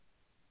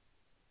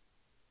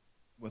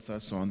With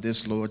us on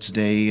this Lord's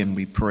Day, and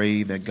we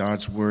pray that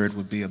God's word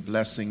would be a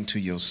blessing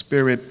to your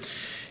spirit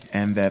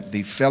and that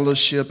the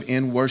fellowship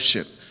in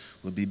worship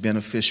will be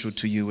beneficial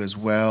to you as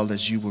well,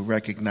 as you will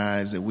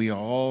recognize that we are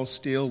all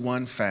still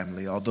one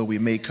family. Although we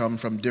may come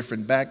from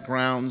different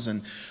backgrounds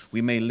and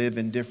we may live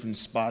in different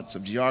spots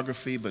of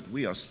geography, but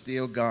we are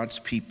still God's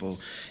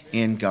people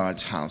in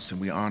God's house, and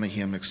we honor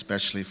him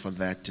especially for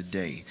that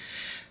today.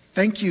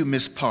 Thank you,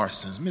 Miss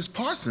Parsons. Miss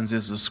Parsons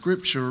is a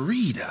scripture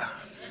reader.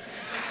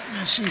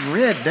 Man, she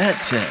read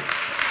that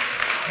text.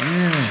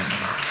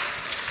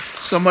 Yeah.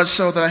 So much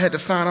so that I had to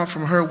find out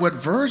from her what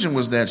version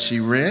was that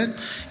she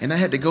read, and I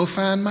had to go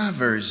find my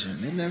version.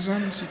 Isn't that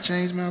something? She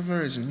changed my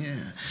version,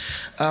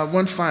 yeah.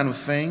 One final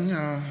thing.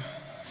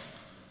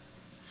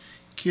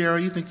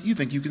 Kiara, you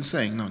think you can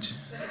sing, don't you?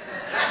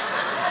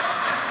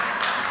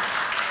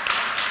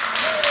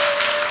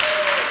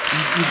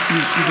 You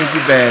think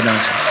you're bad,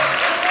 don't you?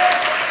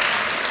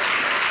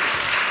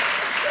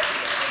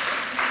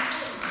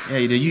 Yeah,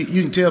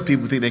 you can tell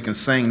people think they can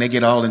sing. They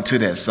get all into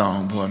that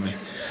song, boy. Man,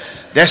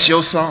 that's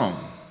your song.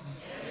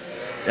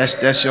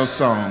 That's your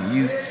song.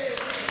 You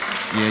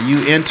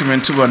enter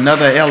into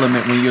another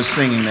element when you're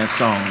singing that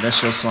song.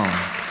 That's your song.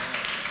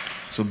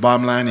 So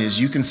bottom line is,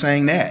 you can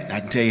sing that. I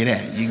can tell you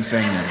that. You can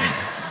sing that,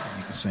 baby.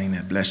 You can sing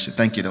that. Bless you.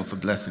 Thank you though for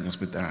blessing us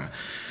with that. I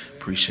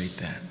appreciate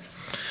that.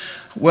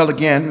 Well,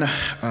 again,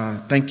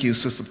 thank you,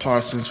 Sister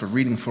Parsons, for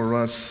reading for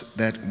us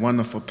that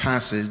wonderful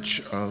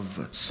passage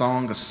of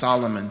Song of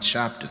Solomon,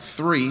 chapter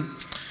 3,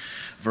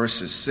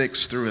 verses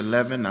 6 through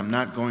 11. I'm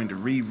not going to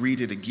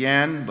reread it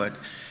again, but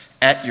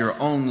at your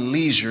own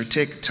leisure,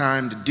 take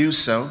time to do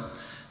so.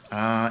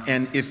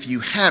 And if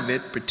you have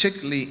it,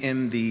 particularly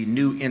in the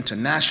New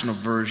International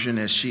Version,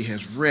 as she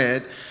has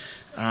read,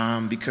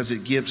 because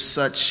it gives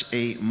such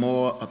a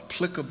more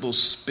applicable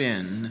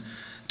spin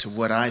to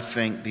what I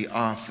think the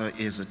author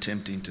is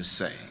attempting to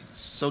say.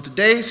 So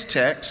today's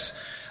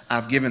text,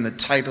 I've given the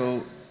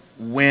title,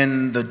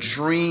 When the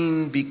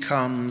Dream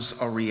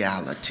Becomes a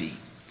Reality.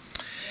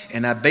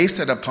 And I based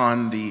it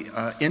upon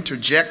the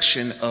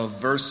interjection of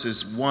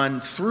verses 1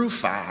 through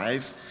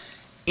 5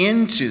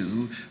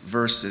 into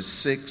verses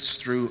 6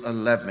 through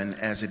 11,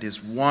 as it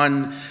is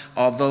one,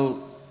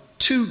 although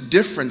two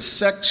different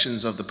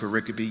sections of the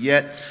pericope,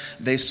 yet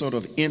they sort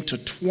of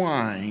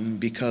intertwine,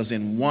 because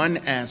in one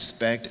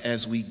aspect,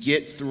 as we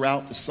get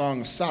throughout the Song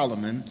of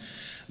Solomon,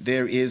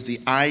 there is the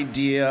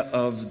idea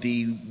of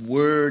the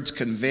words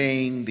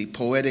conveying the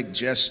poetic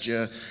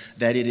gesture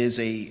that it is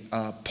a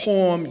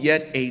poem,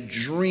 yet a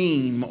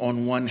dream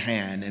on one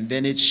hand, and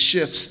then it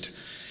shifts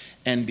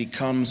and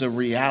becomes a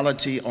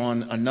reality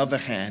on another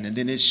hand, and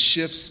then it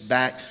shifts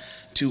back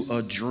to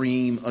a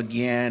dream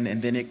again,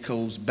 and then it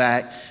goes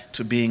back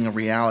to being a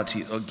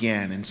reality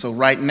again. And so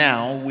right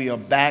now we are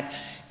back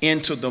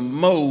into the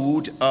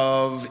mode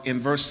of, in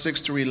verse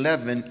 6 through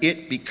 11,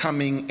 it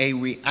becoming a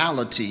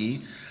reality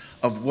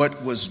of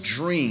what was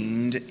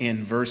dreamed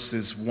in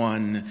verses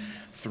 1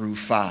 through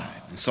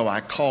 5. And so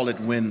I call it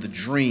When the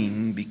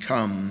Dream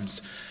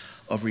Becomes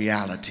a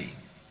Reality.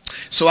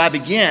 So I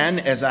began,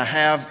 as I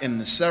have in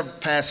the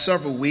past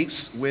several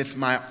weeks, with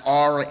my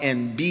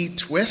R&B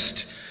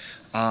twist,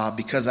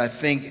 because I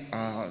think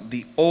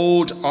the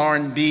old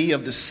R&B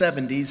of the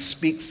 70s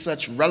speaks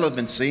such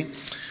relevancy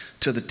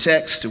to the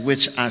text to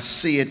which I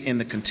see it in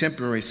the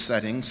contemporary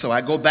setting. So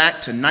I go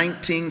back to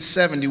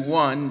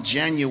 1971,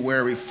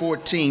 January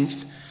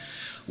 14th,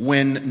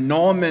 when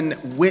Norman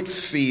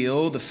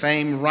Whitfield, the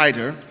famed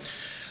writer,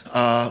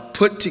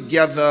 put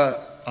together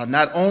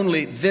not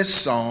only this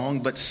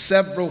song, but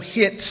several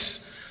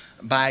hits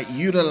by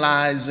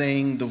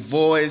utilizing the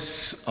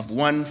voice of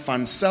one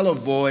Foncella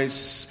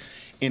voice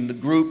in the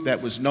group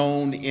that was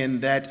known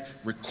in that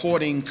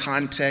recording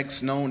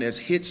context known as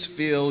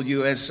Hitsville,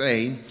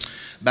 USA,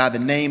 by the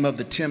name of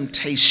the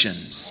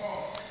Temptations.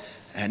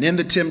 And in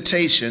the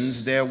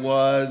Temptations, there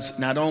was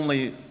not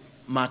only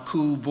my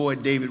cool boy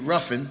David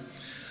Ruffin,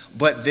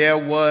 but there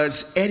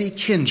was Eddie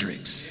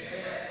Kendricks,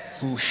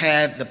 who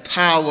had the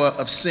power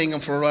of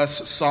singing for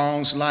us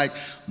songs like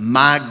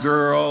My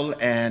Girl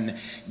and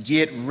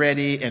Get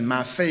Ready, and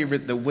my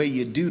favorite, The Way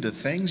You Do the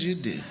Things You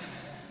Do.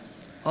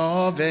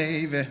 Oh,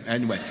 baby.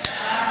 Anyway,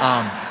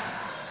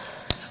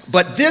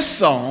 but this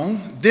song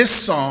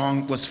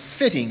was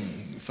fitting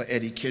for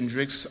Eddie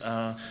Kendricks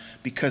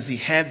because he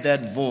had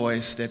that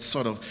voice that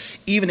sort of,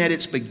 even at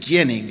its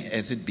beginning,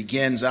 as it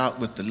begins out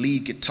with the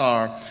lead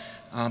guitar,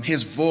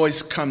 his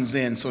voice comes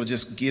in, so it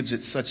just gives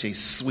it such a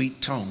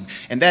sweet tone.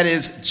 And that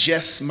is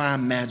Just My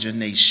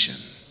Imagination.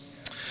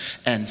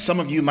 And some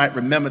of you might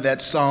remember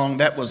that song.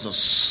 That was a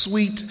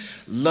sweet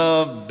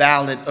love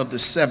ballad of the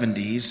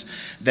 70s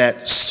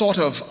that sort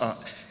of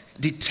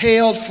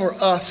detailed for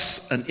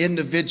us an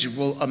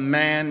individual, a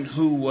man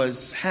who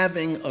was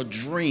having a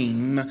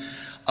dream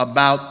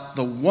about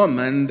the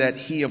woman that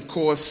he, of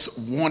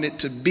course, wanted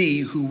to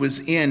be, who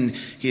was in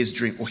his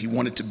dream, or he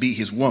wanted to be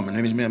his woman.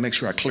 Let me make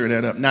sure I clear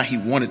that up. Not he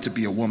wanted to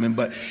be a woman,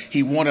 but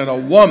he wanted a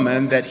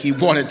woman that he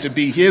wanted to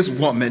be his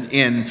woman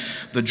in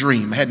the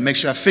dream. I had to make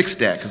sure I fixed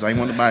that because I didn't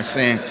want anybody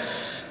saying,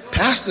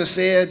 pastor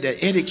said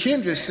that Eddie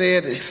Kendrick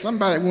said that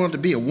somebody wanted to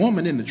be a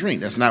woman in the dream.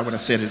 That's not what I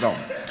said at all.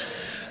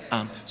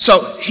 So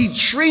he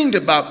dreamed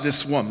about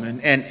this woman,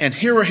 and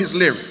here are his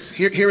lyrics.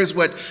 Here is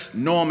what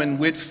Norman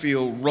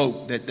Whitfield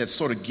wrote that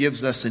sort of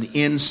gives us an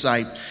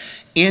insight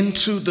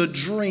into the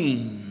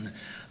dream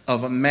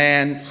of a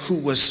man who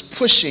was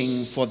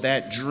pushing for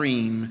that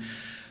dream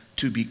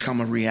to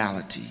become a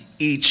reality.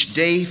 Each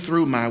day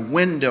through my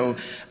window,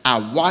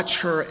 I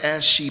watch her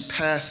as she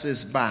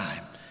passes by.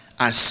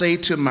 I say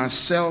to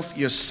myself,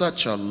 you're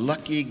such a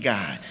lucky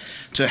guy.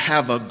 To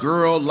have a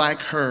girl like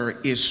her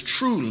is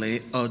truly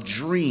a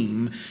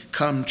dream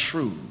come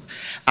true.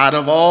 Out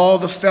of all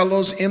the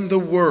fellows in the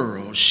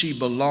world, she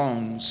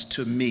belongs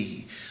to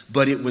me.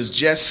 But it was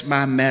just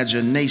my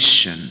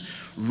imagination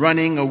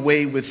running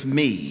away with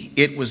me.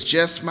 It was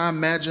just my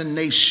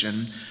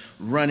imagination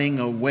running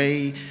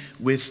away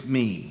with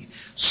me.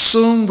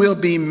 Soon we'll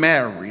be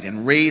married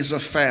and raise a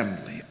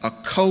family, a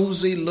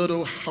cozy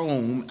little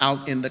home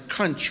out in the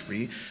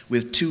country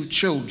with 2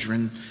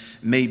 children,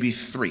 maybe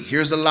 3.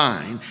 Here's a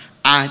line.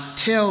 I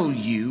tell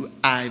you,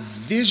 I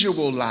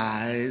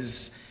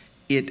visualize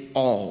it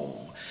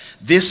all.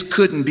 This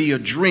couldn't be a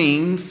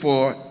dream,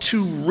 for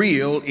too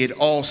real it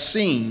all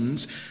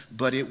seems,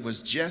 but it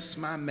was just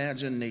my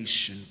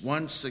imagination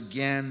once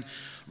again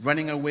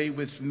running away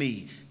with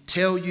me.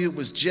 Tell you it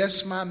was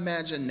just my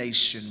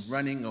imagination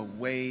running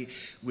away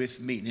with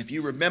me. And if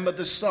you remember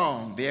the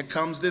song, there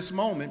comes this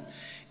moment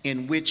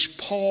in which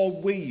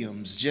Paul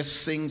Williams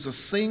just sings a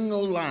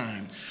single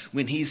line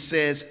when he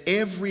says,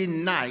 every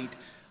night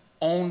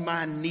on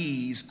my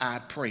knees I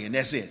pray. And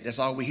that's it. That's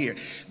all we hear.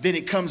 Then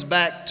it comes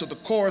back to the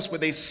chorus where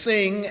they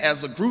sing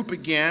as a group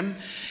again.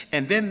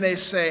 And then they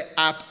say,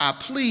 I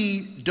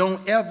plead,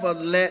 don't ever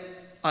let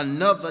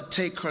another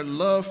take her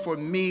love for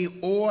me,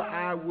 or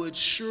I would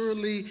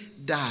surely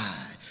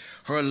die.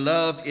 Her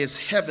love is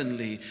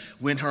heavenly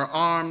when her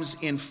arms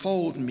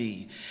enfold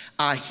me.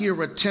 I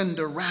hear a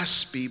tender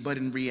raspy, but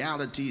in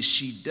reality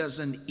she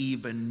doesn't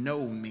even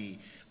know me.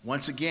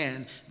 Once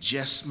again,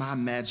 just my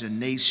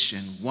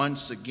imagination,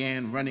 once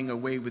again running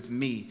away with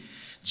me.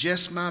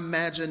 Just my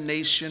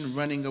imagination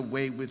running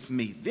away with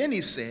me. Then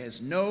he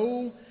says,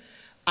 no,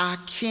 I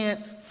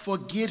can't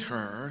forget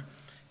her,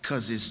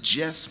 because it's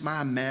just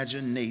my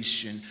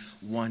imagination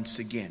once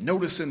again.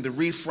 Notice in the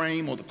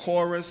refrain or the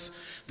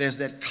chorus, there's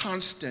that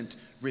constant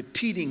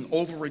repeating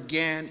over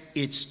again,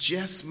 it's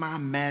just my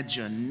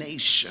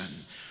imagination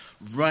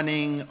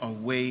running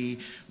away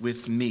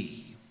with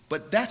me.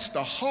 But that's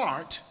the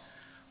heart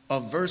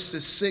of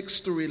verses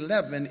 6 through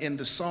 11 in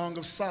the Song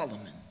of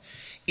Solomon.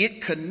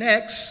 It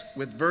connects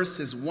with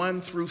verses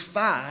 1 through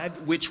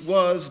 5, which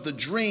was the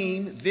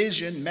dream,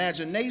 vision,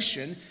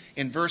 imagination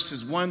in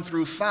verses 1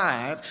 through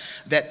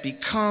 5 that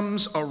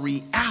becomes a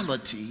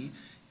reality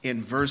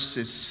in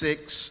verses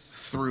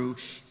 6 through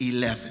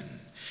 11.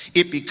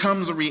 It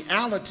becomes a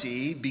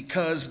reality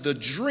because the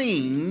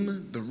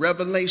dream, the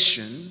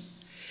revelation,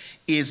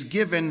 is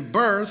given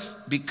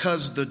birth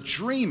because the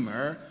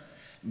dreamer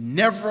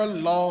never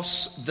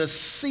lost the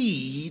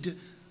seed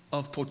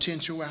of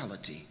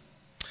potentiality.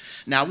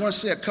 Now, I want to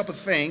say a couple of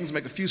things,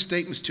 make a few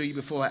statements to you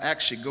before I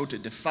actually go to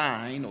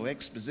define or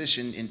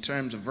exposition in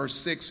terms of verse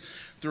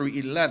 6 through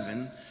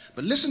 11.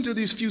 But listen to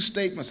these few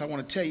statements I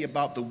want to tell you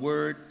about the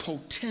word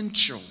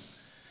potential,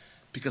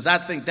 because I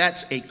think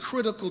that's a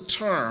critical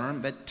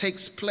term that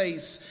takes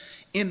place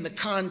in the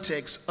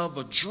context of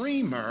a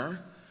dreamer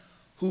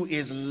who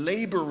is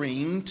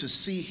laboring to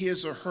see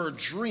his or her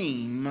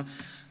dream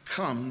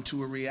come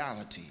to a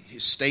reality.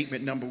 His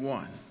statement number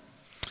 1.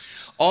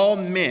 All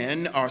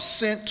men are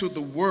sent to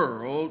the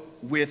world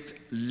with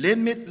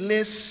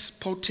limitless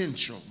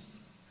potential,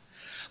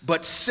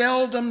 but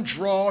seldom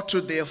draw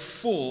to their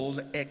full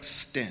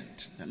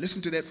extent. Now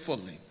listen to that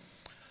fully.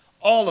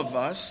 All of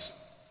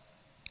us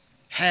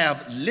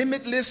have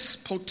limitless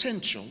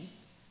potential,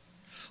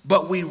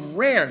 but we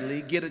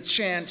rarely get a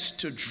chance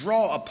to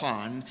draw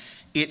upon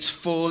its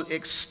full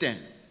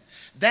extent.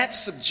 That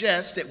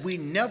suggests that we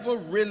never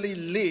really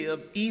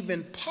live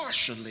even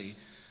partially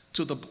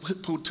to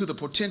the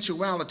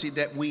potentiality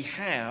that we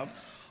have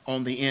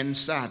on the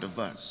inside of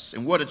us.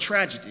 And what a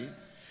tragedy,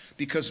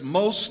 because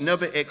most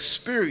never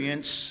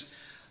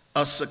experience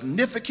a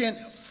significant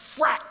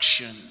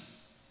fraction.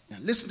 Now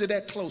listen to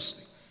that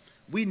closely.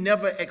 We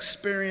never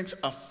experience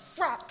a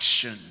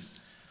fraction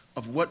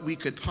of what we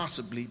could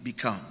possibly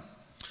become.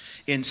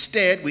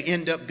 Instead, we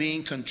end up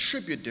being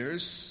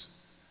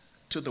contributors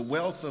to the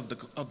wealth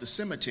of the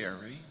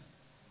cemetery.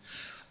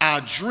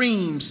 Our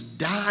dreams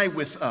die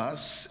with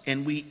us,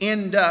 and we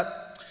end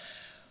up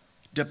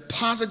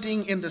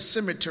depositing in the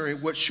cemetery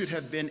what should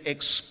have been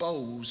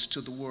exposed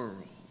to the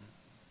world.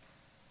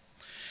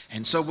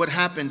 And so what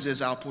happens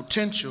is our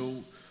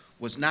potential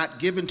was not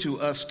given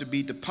to us to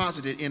be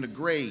deposited in a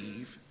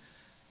grave,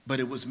 but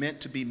it was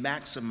meant to be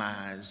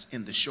maximized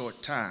in the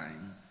short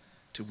time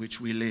to which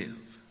we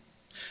live.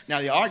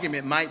 Now, the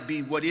argument might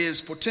be, what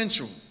is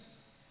potential?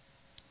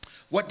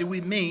 What do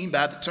we mean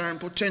by the term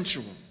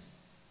potential?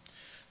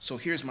 So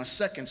here's my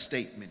second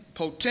statement.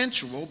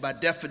 Potential, by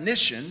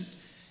definition,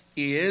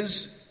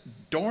 is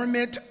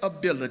dormant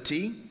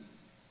ability.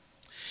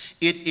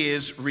 It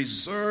is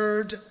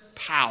reserved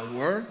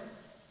power.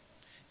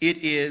 It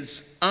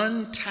is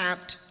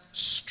untapped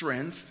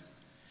strength.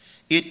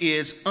 It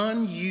is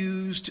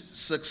unused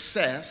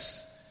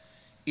success.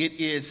 It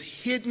is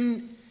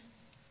hidden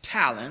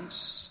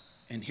talents.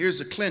 And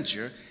here's a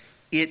clincher.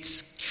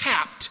 It's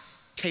capped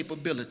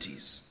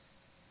capabilities.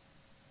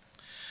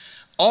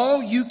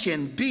 All you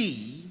can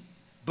be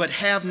but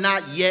have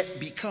not yet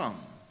become.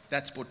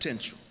 That's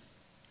potential.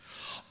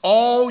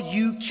 All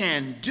you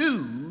can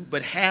do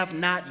but have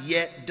not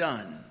yet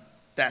done.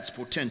 That's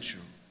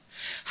potential.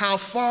 How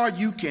far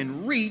you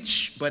can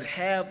reach but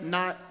have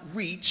not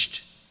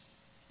reached.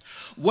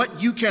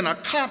 What you can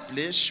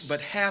accomplish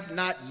but have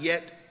not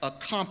yet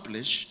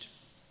accomplished.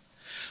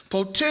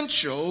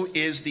 Potential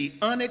is the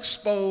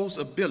unexposed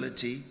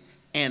ability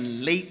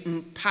and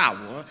latent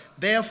power.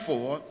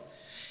 Therefore,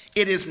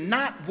 it is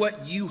not what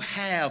you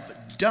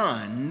have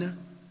done,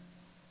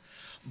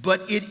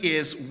 but it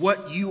is what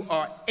you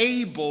are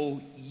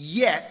able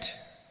yet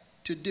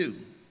to do.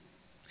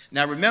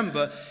 Now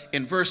remember,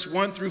 in verse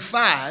 1 through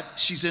 5,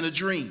 she's in a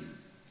dream.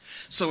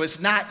 So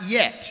it's not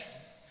yet,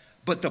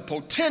 but the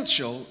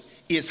potential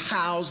is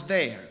housed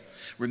there.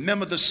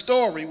 Remember the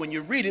story when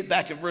you read it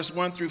back in verse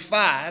 1 through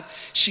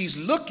 5. She's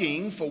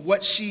looking for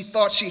what she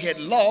thought she had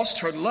lost,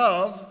 her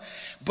love,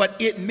 but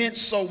it meant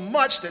so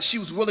much that she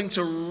was willing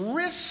to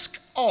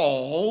risk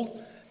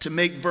all to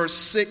make verse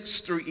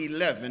 6 through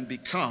 11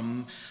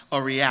 become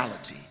a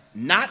reality.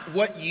 Not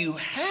what you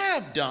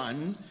have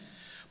done,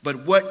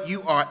 but what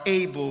you are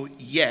able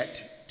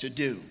yet to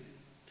do.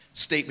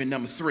 Statement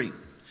number 3.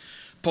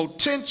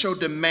 Potential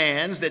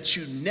demands that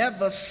you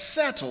never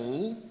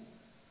settle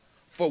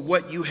for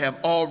what you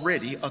have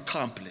already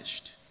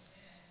accomplished.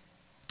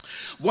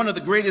 One of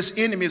the greatest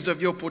enemies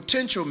of your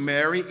potential,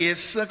 Mary, is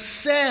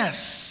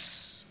success.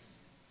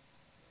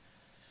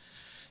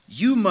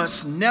 You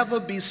must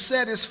never be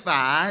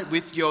satisfied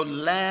with your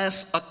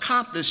last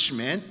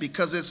accomplishment,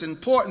 because it's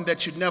important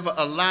that you never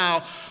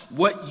allow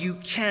what you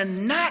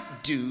cannot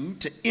do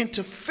to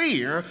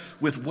interfere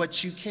with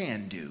what you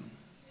can do.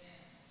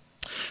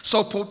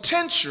 So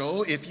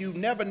potential, if you've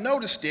never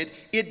noticed it,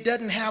 it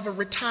doesn't have a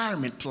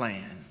retirement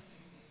plan.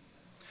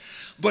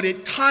 But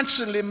it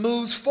constantly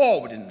moves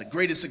forward. And the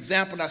greatest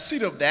example I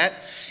see of that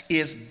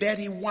is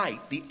Betty White,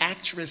 the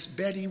actress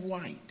Betty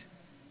White,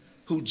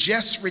 who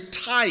just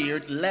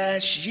retired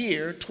last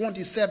year,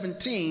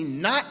 2017,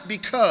 not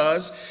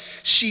because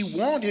she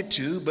wanted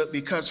to, but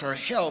because her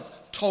health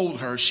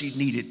told her she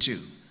needed to.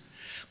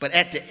 But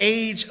at the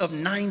age of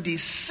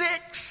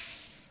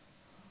 96,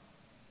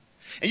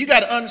 and you got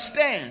to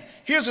understand,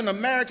 here's an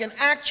American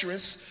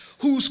actress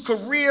whose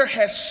career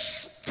has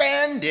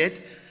spanned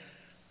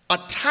a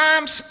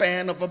time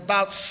span of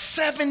about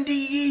 70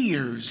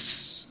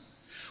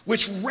 years,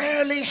 which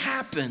rarely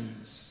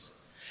happens.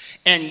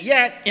 And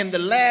yet, in the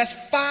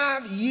last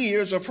 5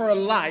 years of her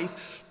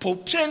life,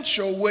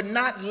 potential would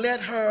not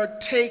let her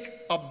take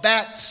a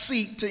back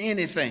seat to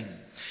anything.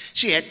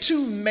 She had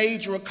 2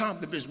 major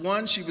accomplishments.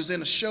 One, she was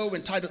in a show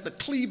entitled The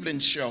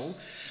Cleveland Show.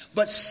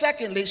 But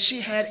secondly, she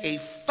had a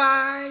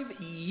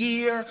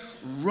 5-year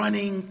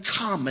running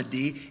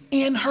comedy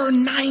in her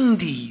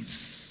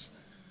 90s.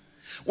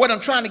 What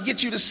I'm trying to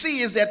get you to see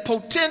is that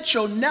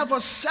potential never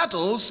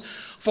settles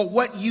for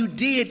what you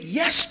did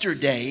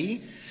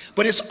yesterday,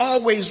 but it's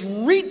always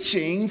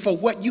reaching for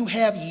what you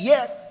have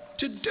yet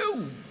to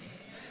do.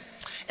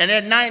 And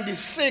at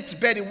 96,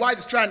 Betty White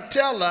is trying to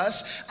tell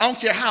us, I don't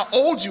care how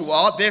old you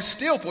are, there's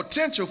still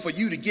potential for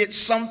you to get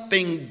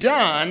something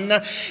done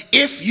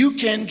if you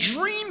can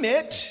dream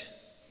it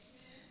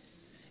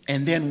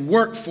and then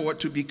work for it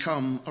to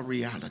become a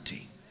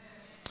reality.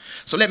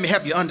 So let me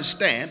help you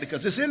understand,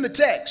 because it's in the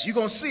text. You're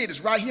going to see it.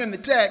 It's right here in the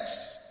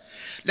text.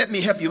 Let me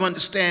help you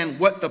understand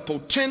what the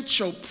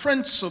potential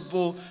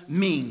principle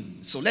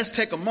means. So let's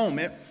take a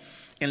moment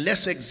and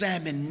let's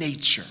examine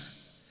nature.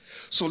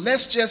 So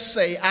let's just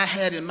say I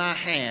had in my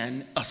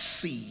hand a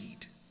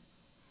seed.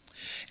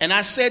 And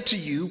I said to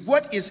you,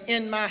 what is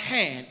in my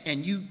hand?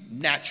 And you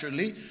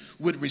naturally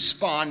would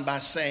respond by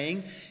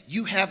saying,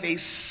 you have a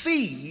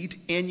seed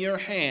in your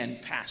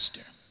hand,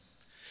 Pastor.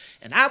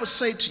 And I would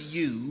say to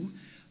you,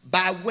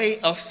 by way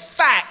of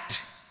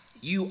fact,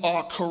 you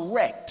are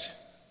correct.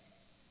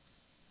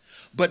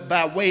 But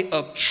by way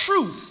of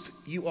truth,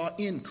 you are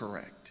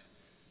incorrect.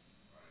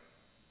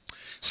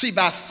 See,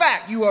 by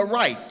fact, you are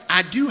right.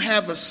 I do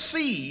have a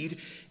seed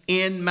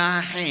in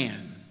my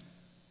hand.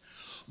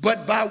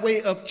 But by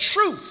way of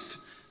truth,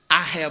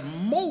 I have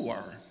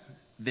more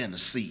than a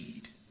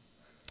seed.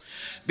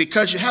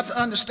 Because you have to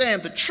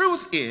understand, the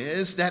truth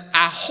is that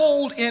I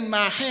hold in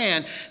my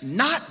hand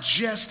not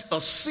just a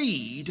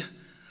seed,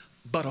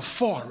 but a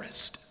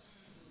forest.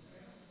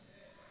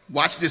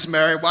 Watch this,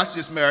 Mary. Watch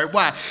this, Mary.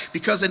 Why?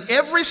 Because in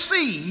every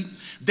seed,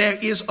 there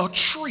is a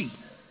tree.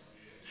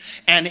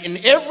 And in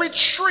every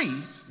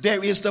tree,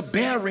 there is the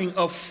bearing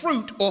of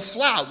fruit or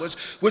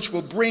flowers, which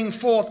will bring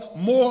forth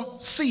more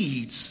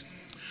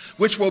seeds,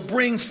 which will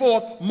bring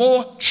forth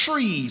more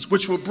trees,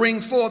 which will bring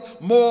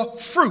forth more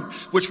fruit,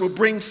 which will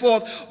bring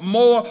forth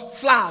more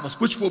flowers,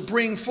 which will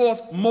bring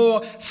forth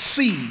more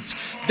seeds.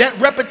 That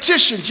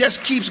repetition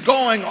just keeps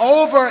going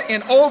over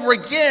and over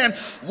again.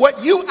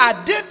 What you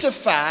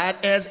identified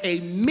as a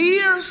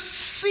mere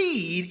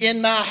seed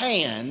in my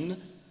hand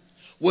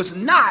was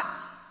not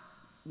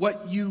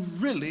what you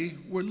really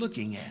were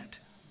looking at.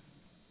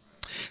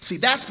 See,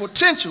 that's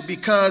potential,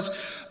 because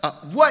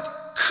what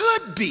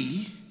could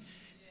be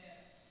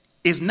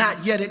is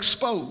not yet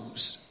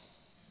exposed.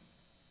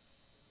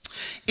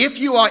 If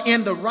you are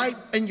in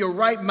your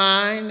right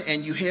mind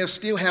and you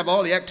still have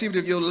all the activity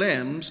of your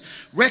limbs,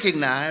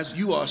 recognize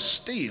you are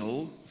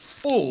still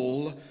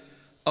full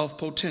of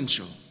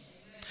potential.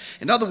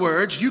 In other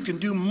words, you can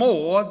do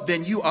more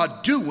than you are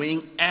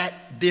doing at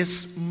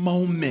this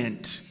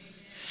moment.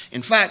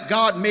 In fact,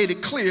 God made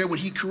it clear when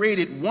he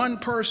created one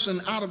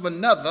person out of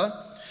another,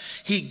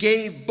 he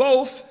gave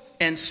both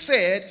and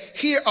said,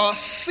 here are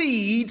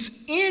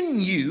seeds in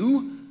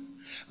you.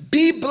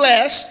 Be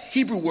blessed.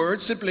 Hebrew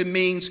word simply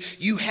means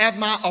you have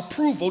my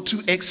approval to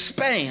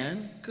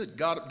expand. Good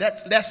God,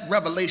 that's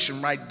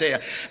revelation right there.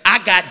 I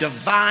got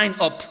divine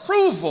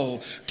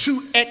approval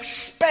to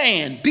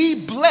expand.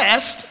 Be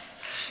blessed.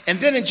 And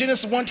then in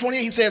Genesis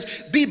 1:28, he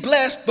says, be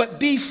blessed, but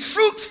be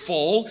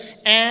fruitful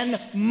and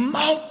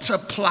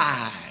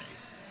multiply.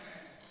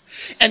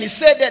 And he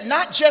said that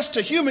not just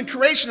to human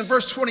creation in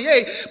verse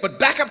 28, but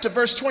back up to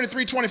verse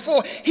 23,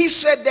 24. He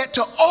said that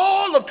to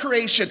all of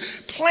creation,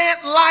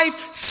 plant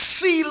life,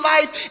 sea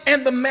life,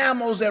 and the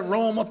mammals that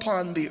roam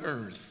upon the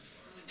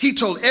earth. He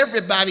told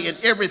everybody and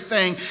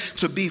everything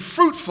to be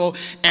fruitful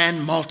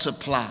and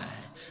multiply.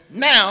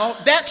 Now,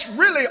 that's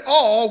really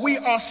all we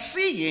are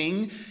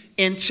seeing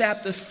in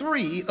chapter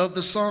 3 of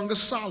the Song of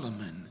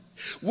Solomon.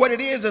 What it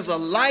is a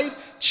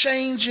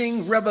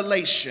life-changing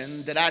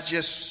revelation that I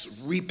just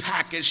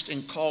repackaged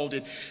and called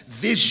it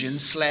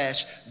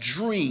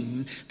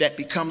vision/dream that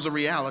becomes a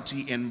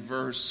reality in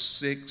verse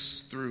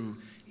 6 through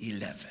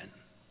 11.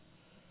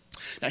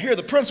 Now, here are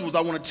the principles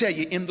I want to tell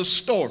you in the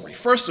story.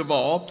 First of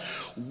all,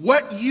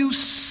 what you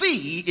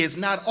see is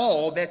not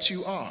all that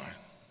you are.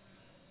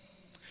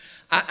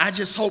 I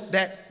just hope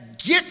that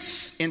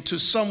gets into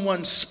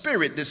someone's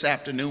spirit this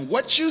afternoon.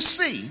 What you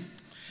see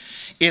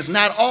is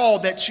not all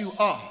that you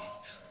are.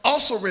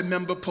 Also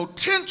remember,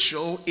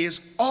 potential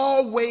is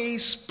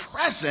always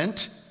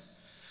present,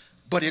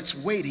 but it's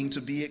waiting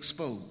to be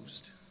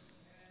exposed.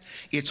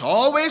 It's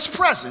always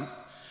present,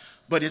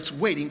 but it's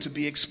waiting to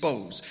be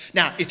exposed.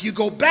 Now, if you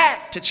go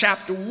back to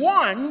chapter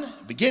 1,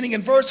 beginning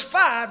in verse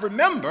 5,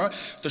 remember,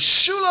 the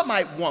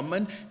Shulamite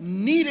woman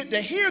needed to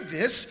hear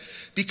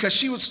this because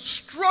she was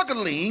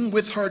struggling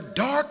with her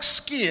dark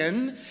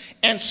skin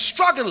and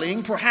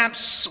struggling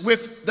perhaps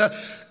with the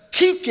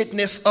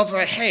kinkedness of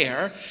her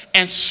hair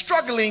and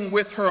struggling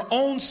with her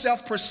own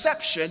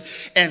self-perception.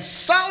 And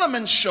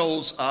Solomon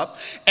shows up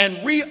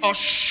and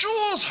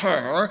reassures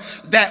her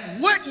that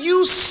what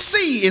you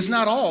see is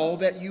not all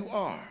that you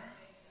are.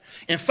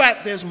 In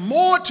fact, there's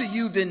more to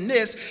you than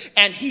this.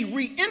 And he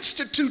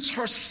reinstitutes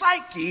her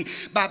psyche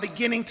by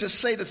beginning to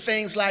say the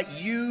things like,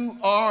 you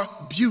are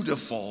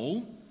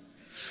beautiful,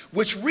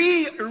 which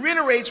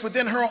reiterates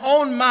within her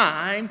own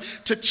mind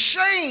to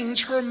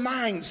change her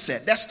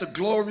mindset. That's the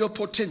glory of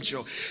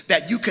potential,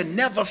 that you can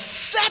never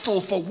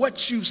settle for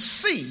what you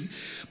see,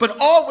 but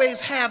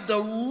always have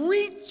the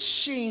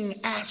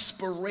reaching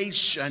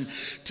aspiration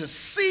to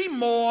see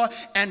more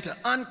and to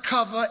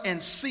uncover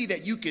and see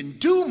that you can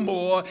do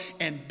more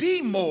and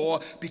be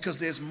more because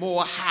there's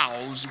more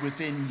housed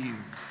within you.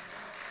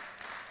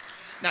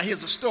 Now,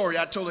 here's a story.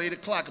 I told her 8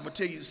 o'clock. I'm going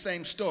to tell you the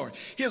same story.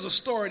 Here's a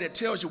story that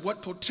tells you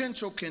what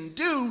potential can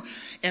do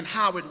and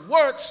how it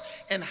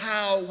works, and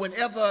how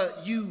whenever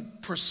you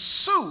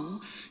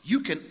pursue, you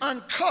can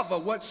uncover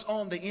what's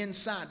on the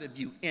inside of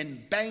you. In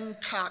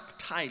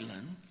Bangkok,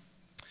 Thailand,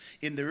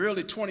 in the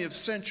early 20th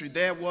century,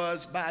 there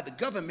was by the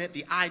government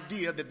the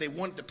idea that they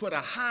wanted to put a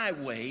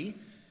highway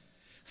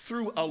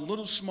through a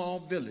little small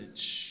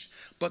village.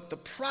 But the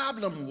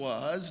problem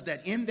was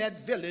that in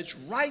that village,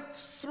 right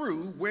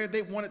through where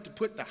they wanted to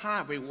put the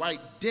highway, right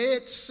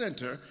dead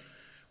center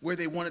where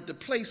they wanted to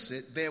place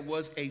it, there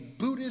was a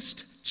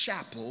Buddhist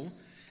chapel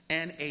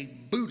and a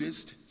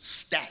Buddhist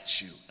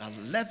statue,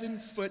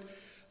 11-foot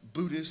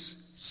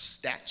Buddhist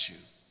statue.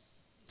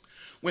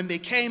 When they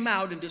came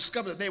out and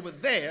discovered that they were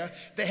there,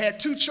 they had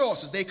two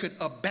choices. They could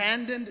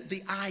abandon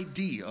the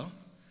idea,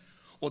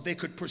 or they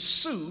could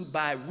pursue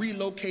by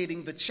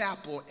relocating the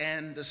chapel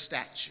and the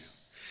statue.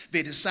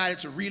 They decided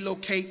to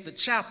relocate the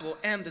chapel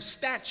and the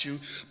statue,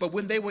 but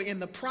when they were in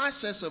the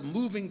process of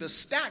moving the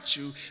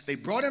statue, they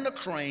brought in a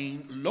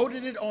crane,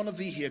 loaded it on a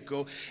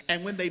vehicle,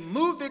 and when they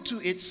moved it to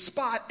its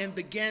spot and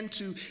began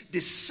to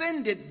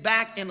descend it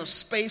back in a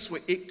space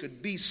where it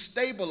could be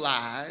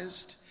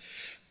stabilized,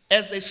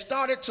 as they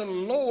started to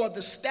lower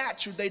the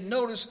statue, they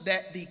noticed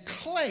that the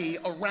clay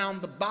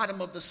around the bottom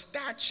of the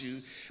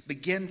statue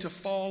began to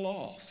fall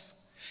off.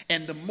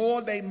 And the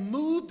more they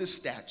moved the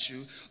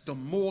statue, the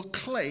more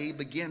clay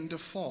began to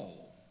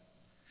fall.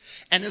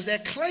 And as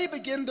that clay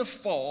began to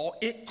fall,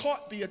 it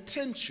caught the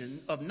attention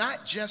of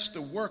not just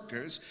the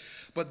workers,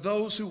 but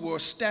those who were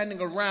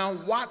standing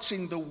around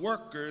watching the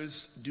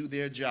workers do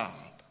their job.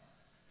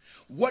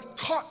 What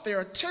caught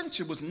their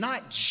attention was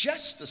not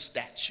just the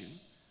statue,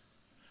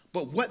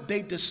 but what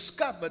they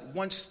discovered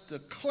once the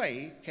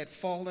clay had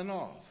fallen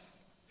off.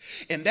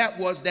 And that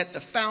was that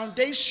the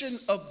foundation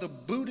of the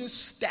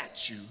Buddhist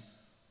statue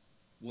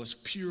was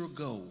pure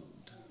gold.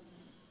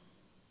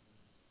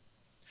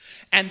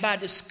 And by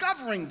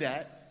discovering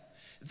that,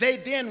 they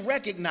then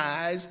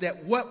recognized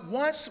that what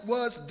once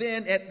was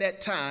then at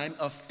that time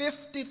a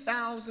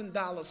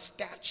 $50,000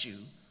 statue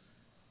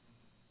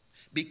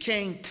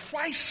became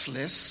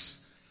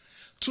priceless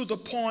to the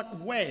point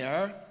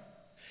where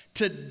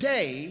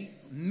today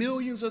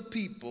millions of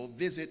people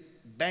visit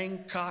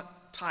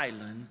Bangkok,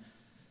 Thailand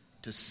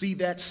to see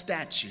that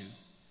statue,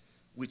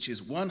 which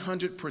is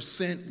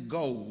 100%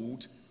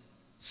 gold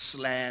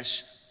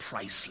 /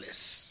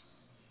 priceless.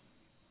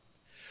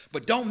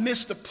 But don't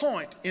miss the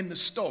point in the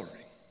story.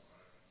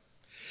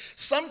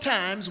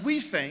 Sometimes we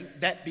think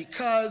that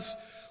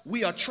because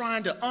we are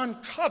trying to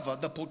uncover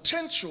the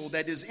potential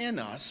that is in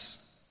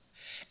us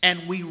and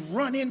we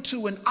run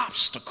into an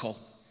obstacle,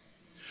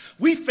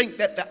 we think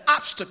that the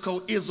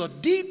obstacle is a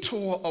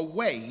detour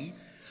away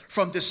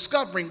from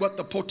discovering what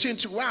the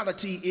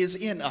potentiality is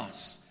in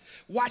us.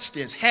 Watch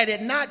this. Had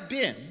it not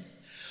been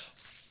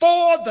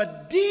for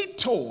the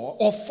detour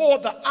or for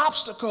the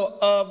obstacle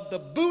of the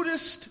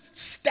Buddhist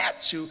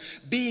statue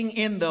being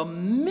in the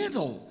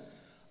middle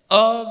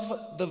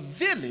of the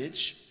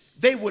village,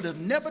 they would have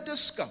never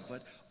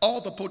discovered all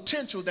the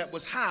potential that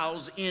was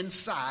housed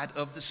inside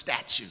of the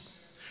statue.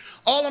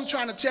 All I'm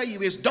trying to tell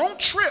you is don't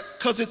trip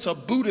because it's a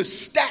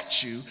Buddhist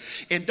statue,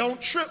 and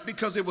don't trip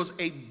because it was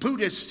a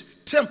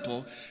Buddhist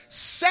temple.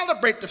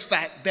 Celebrate the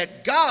fact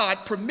that God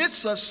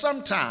permits us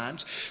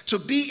sometimes to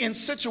be in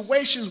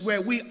situations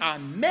where we are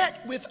met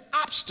with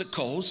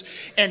obstacles,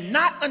 and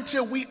not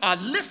until we are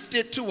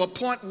lifted to a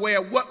point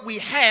where what we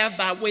have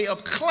by way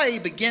of clay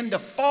begin to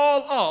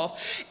fall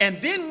off, and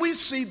then we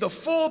see the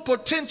full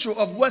potential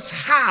of what's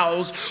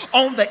housed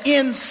on the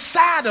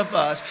inside of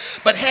us.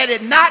 But had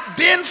it not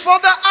been for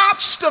the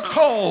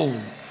obstacle,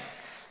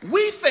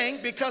 we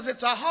think because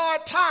it's a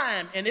hard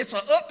time and it's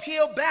an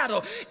uphill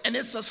battle and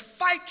it's a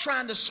fight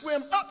trying to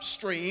swim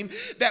upstream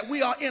that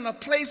we are in a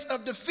place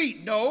of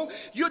defeat. No,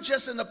 you're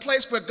just in a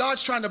place where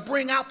God's trying to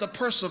bring out the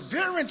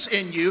perseverance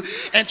in you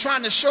and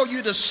trying to show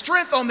you the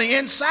strength on the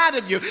inside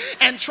of you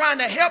and trying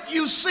to help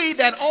you see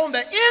that on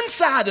the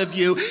inside of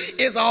you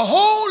is a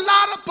whole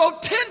lot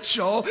of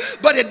potential,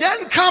 but it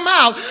doesn't come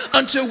out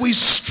until we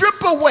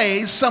strip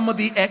away some of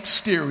the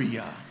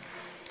exterior.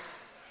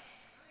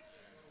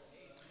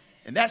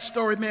 And that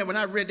story, man, when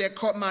I read that,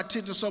 caught my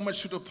attention so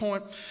much to the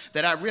point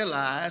that I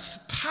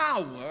realized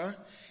power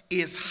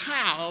is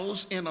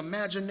housed in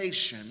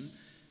imagination,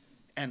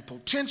 and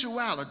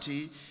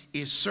potentiality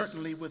is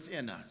certainly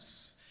within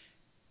us.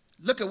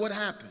 Look at what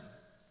happened.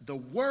 The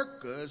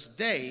workers,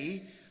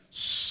 they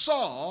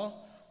saw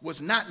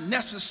was not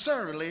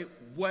necessarily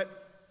what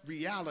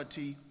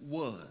reality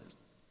was.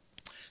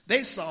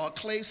 They saw a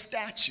clay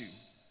statue,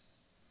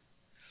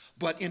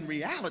 but in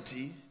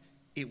reality,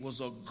 it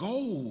was a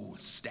gold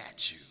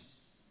statue.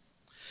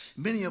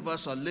 Many of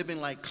us are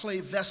living like clay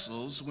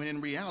vessels when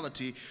in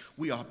reality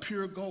we are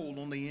pure gold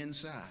on the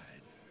inside.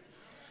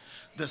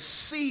 The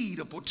seed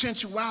of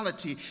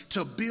potentiality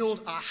to build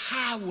a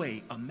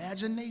highway,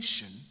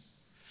 imagination,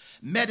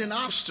 met an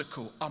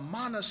obstacle, a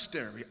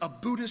monastery, a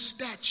Buddhist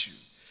statue,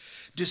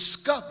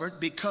 discovered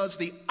because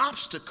the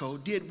obstacle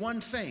did one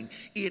thing.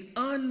 It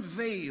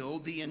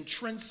unveiled the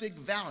intrinsic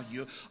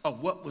value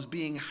of what was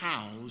being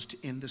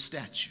housed in the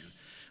statue.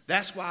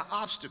 That's why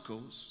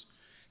obstacles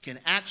can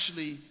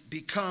actually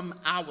become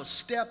our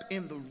step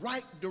in the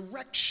right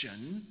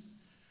direction,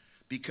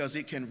 because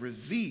it can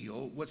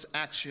reveal what's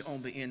actually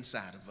on the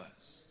inside of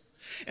us.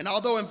 And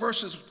although in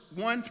verses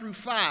 1 through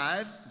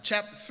 5,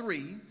 chapter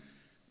 3,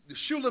 the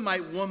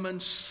Shulamite woman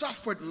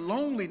suffered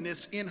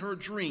loneliness in her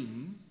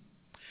dream,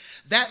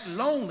 that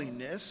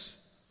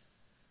loneliness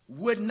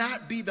would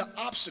not be the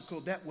obstacle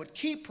that would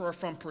keep her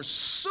from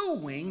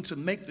pursuing to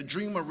make the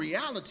dream a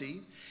reality.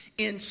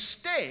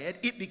 Instead,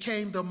 it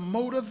became the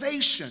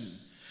motivation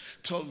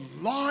to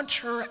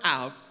launch her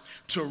out,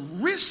 to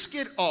risk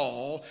it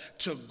all,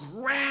 to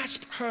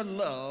grasp her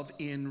love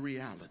in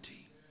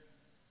reality.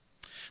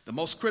 The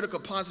most critical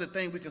positive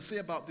thing we can say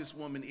about this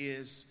woman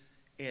is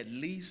at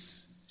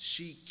least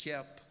she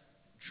kept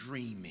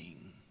dreaming.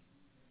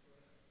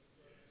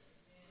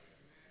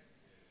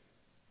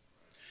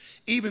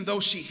 Even though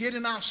she hit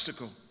an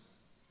obstacle.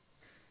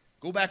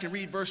 Go back and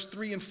read verse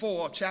 3 and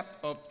 4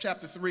 of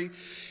chapter 3.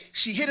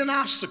 She hit an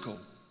obstacle.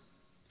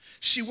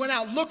 She went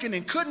out looking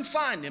and couldn't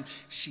find him.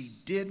 She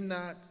did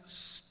not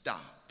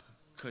stop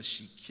because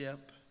she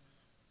kept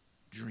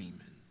dreaming.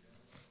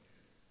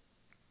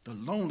 The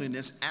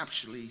loneliness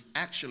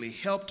actually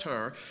helped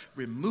her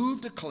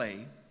remove the clay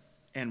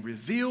and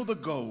reveal the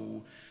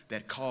goal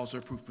that caused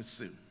her to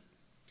pursue.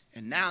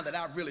 And now that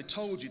I've really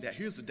told you that,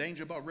 here's the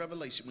danger about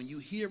revelation. When you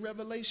hear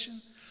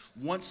revelation,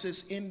 once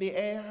it's in the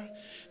air,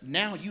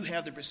 now you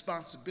have the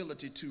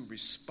responsibility to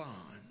respond.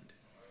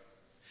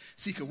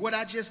 See, because what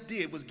I just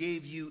did was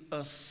gave you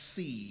a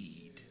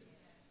seed.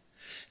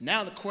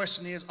 Now the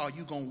question is, are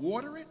you going to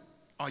water it?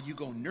 Are you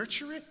going to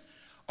nurture it?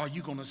 Are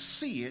you going to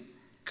see it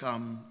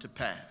come to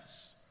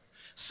pass?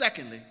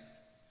 Secondly,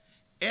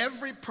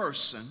 every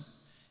person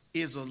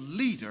is a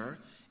leader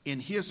in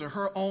his or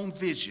her own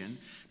vision,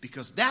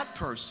 because that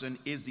person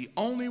is the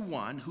only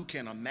one who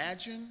can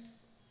imagine,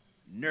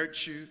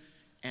 nurture,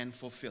 and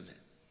fulfill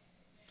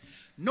it.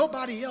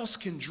 Nobody else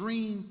can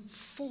dream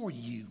for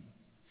you.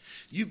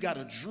 You've got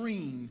to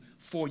dream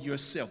for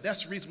yourself.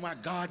 That's the reason why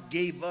God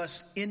gave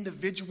us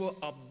individual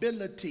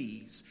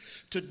abilities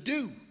to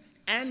do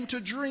and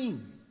to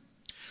dream.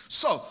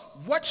 So,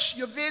 what's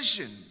your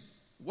vision?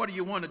 What do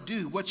you want to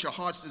do? What's your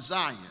heart's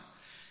desire?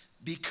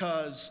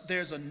 Because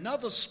there's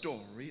another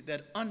story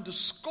that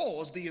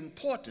underscores the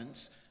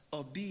importance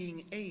of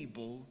being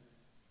able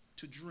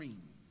to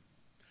dream.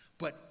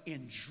 But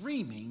in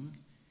dreaming,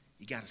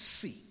 you got to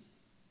see.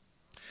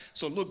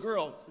 So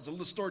there's a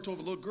little story told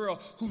of a little girl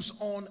who's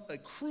on a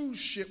cruise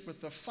ship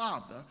with her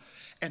father,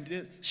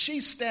 and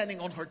she's standing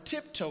on her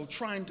tiptoe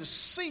trying to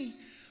see,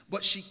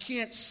 but she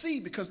can't see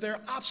because there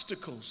are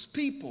obstacles,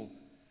 people.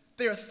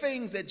 There are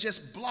things that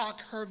just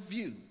block her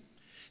view.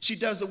 She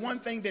does the one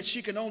thing that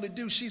she can only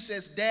do. She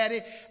says,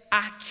 "Daddy,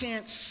 I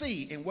can't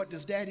see." And what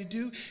does Daddy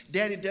do?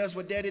 Daddy does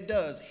what Daddy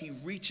does. He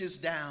reaches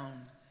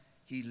down,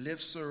 he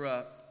lifts her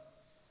up,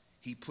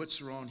 he puts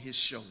her on his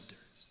shoulders.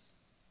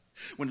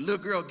 When the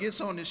little girl gets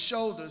on his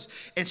shoulders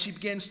and she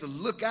begins to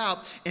look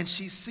out and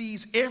she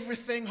sees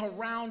everything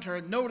around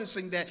her,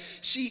 noticing that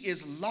she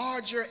is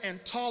larger and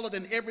taller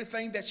than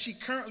everything that she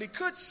currently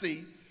could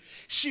see,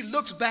 she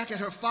looks back at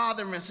her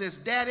father and says,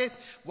 "Daddy,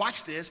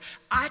 watch this.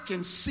 I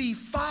can see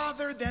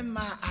farther than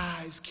my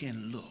eyes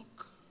can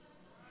look."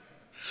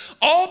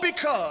 All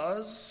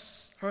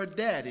because her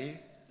daddy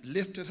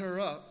lifted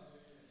her up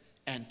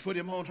and put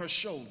him on her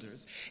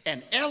shoulders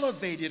and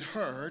elevated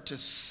her to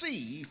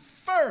see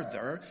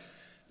further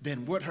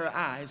than what her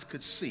eyes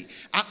could see.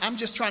 I'm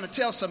just trying to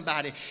tell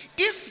somebody,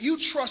 if you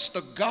trust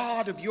the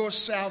God of your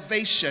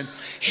salvation,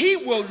 he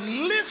will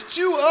lift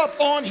you up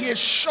on his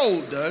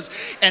shoulders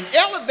and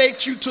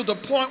elevate you to the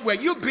point where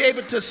you'll be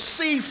able to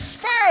see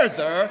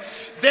further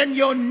than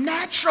your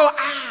natural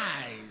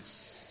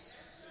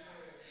eyes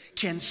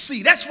can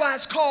see. That's why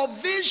it's called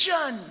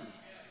vision.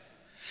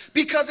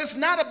 Because it's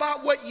not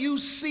about what you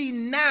see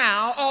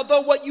now,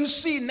 although what you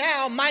see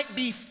now might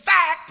be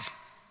fact.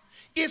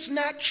 It's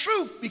not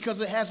truth, because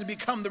it hasn't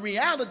become the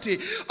reality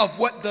of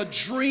what the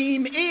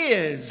dream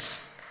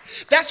is.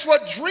 That's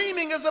what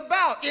dreaming is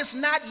about. It's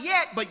not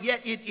yet, but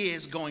yet it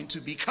is going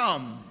to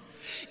become.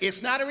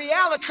 It's not a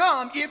reality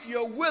come if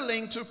you're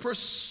willing to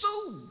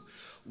pursue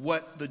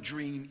what the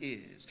dream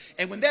is.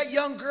 And when that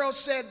young girl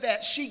said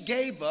that, she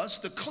gave us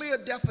the clear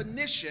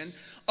definition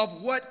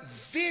of what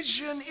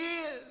vision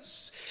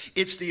is.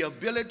 It's the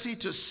ability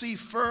to see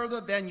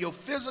further than your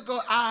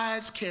physical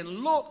eyes can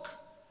look,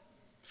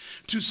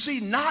 to see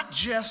not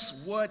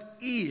just what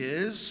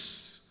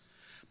is,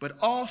 but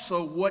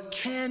also what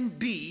can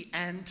be,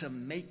 and to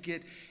make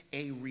it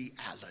a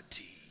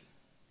reality.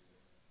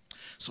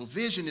 So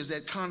vision is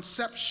that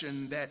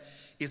conception that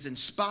is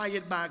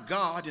inspired by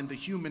God in the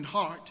human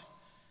heart.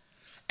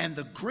 And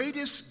the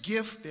greatest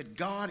gift that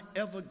God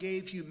ever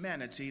gave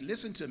humanity,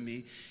 listen to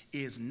me,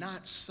 is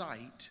not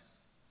sight,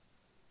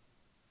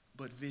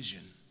 but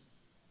vision.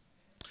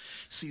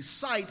 See,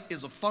 sight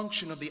is a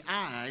function of the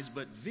eyes,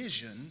 but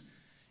vision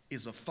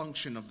is a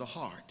function of the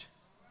heart.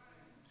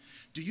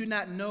 Do you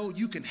not know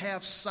you can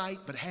have sight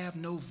but have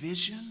no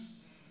vision?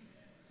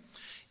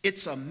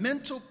 It's a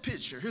mental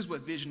picture. Here's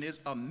what vision is: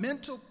 a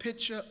mental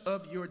picture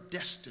of your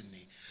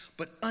destiny.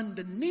 But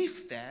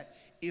underneath that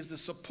is the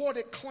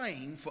supported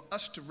claim for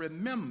us to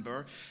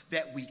remember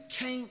that we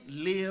can't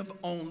live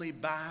only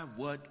by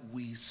what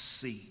we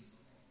see.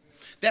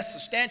 That's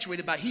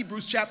substantiated by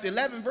Hebrews chapter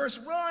 11, verse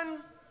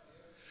 1.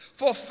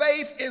 For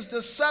faith is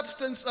the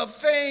substance of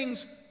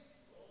things.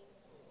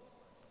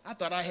 I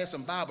thought I had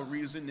some Bible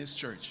readers in this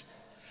church.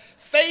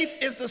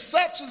 Faith is the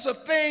substance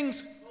of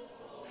things,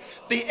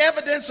 the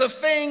evidence of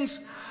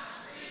things,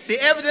 the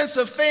evidence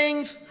of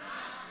things,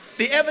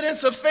 the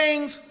evidence of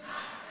things.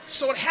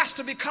 So it has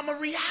to become a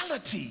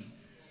reality.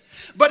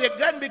 But it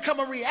doesn't become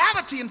a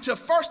reality until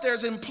first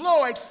there's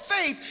employed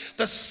faith,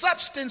 the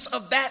substance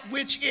of that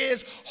which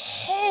is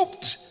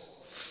hoped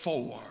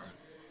for.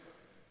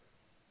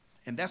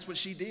 And that's what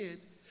she did.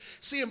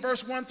 See, in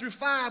verse 1 through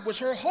 5 was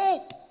her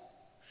hope,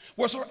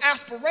 was her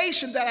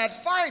aspiration that I'd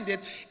find it.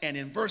 And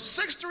in verse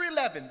 6 through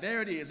 11,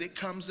 there it is. It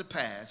comes to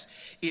pass.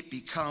 It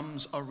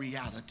becomes a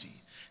reality.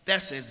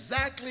 That's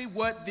exactly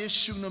what this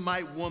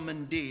Shunammite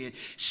woman did.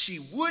 She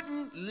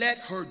wouldn't let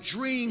her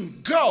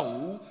dream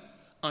go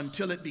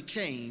until it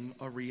became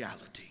a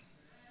reality.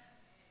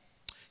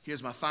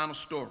 Here's my final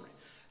story.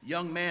 A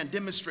young man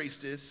demonstrates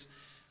this.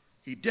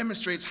 He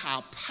demonstrates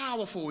how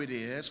powerful it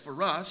is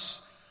for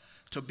us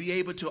to be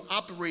able to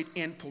operate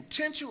in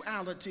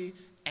potentiality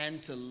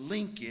and to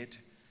link it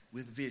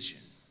with vision.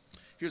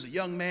 Here's a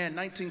young man,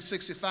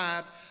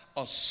 1965,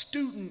 a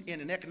student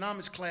in an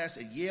economics class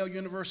at Yale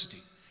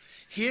University.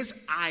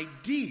 His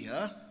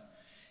idea,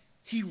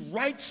 he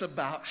writes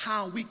about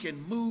how we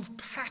can move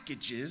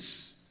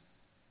packages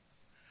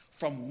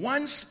from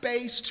one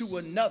space to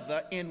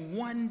another in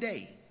one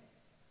day.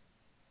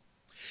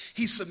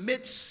 He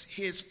submits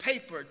his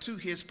paper to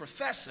his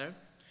professor,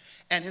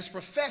 and his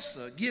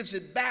professor gives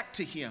it back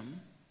to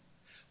him,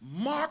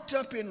 marked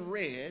up in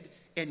red,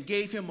 and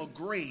gave him a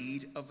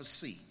grade of a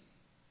C.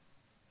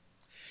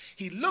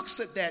 He looks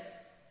at that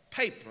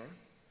paper,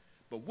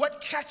 but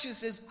what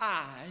catches his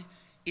eye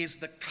is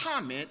the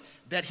comment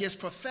that his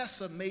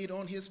professor made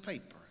on his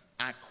paper.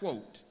 I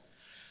quote,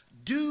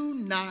 "Do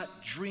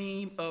not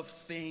dream of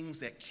things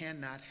that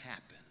cannot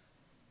happen."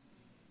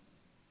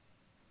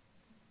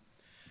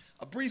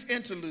 A brief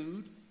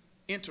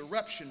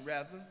interruption,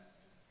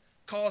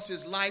 caused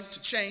his life to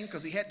change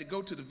because he had to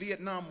go to the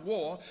Vietnam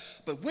War.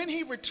 But when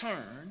he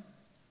returned,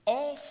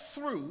 all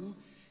through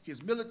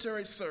his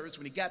military service,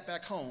 when he got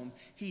back home,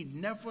 he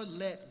never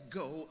let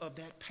go of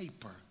that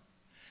paper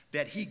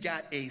that he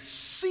got a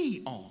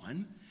C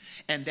on,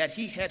 and that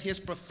he had his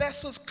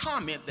professor's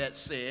comment that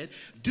said,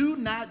 "Do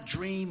not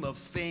dream of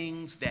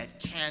things that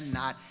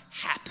cannot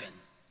happen."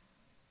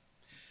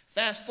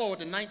 Fast forward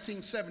to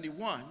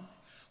 1971,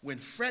 when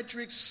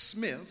Frederick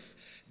Smith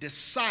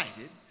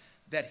decided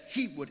that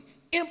he would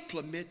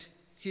implement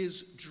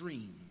his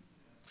dream.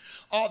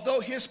 Although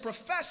his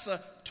professor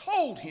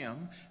told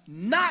him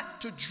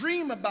not to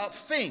dream about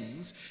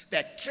things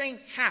that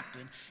can't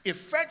happen, if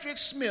Frederick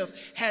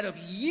Smith had have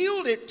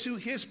yielded to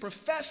his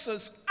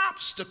professor's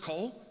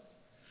obstacle,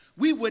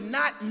 we would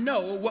not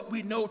know what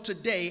we know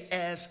today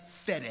as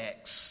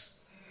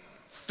FedEx,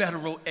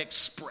 Federal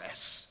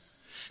Express.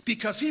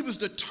 Because he was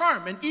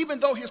determined, even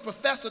though his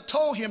professor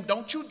told him,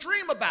 "Don't you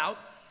dream about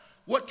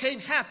what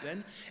can't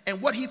happen,"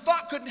 and what he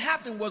thought couldn't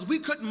happen was we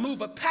couldn't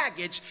move a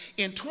package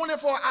in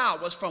 24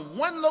 hours from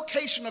one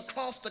location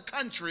across the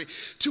country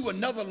to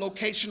another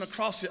location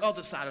across the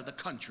other side of the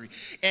country.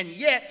 And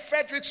yet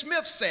Frederick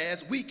Smith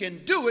says we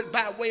can do it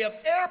by way of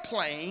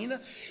airplane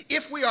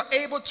if we are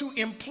able to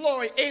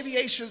employ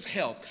aviation's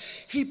help.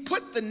 He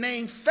put the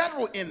name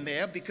Federal in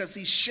there because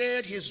he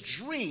shared his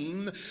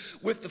dream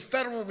with the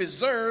Federal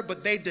Reserve,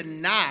 but they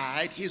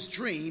denied his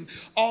dream.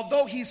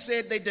 Although he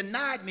said they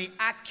denied me,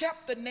 I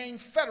kept the name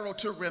Federal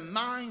to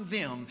remind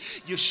them,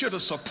 you should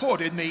have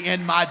supported me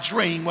in my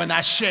dream when I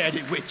shared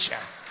it with you.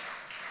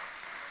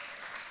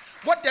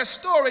 What that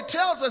story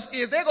tells us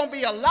is there are going to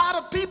be a lot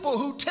of people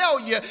who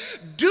tell you,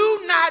 do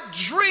not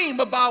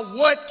dream about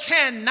what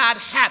cannot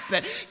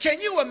happen.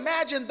 Can you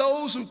imagine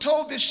those who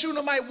told this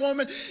Shunammite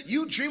woman,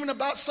 you dreaming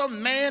about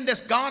some man that's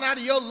gone out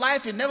of your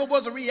life and never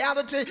was a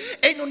reality?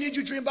 Ain't no need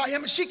you dream about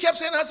him. And she kept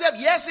saying to herself,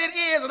 yes, it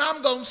is, and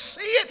I'm going to see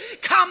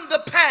it come to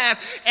pass.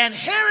 And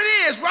here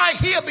it is right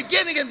here,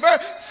 beginning in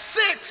verse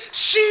 6.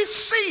 She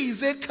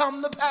sees it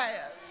come to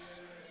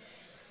pass.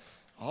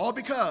 All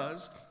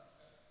because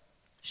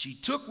she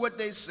took what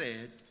they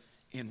said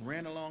and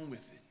ran along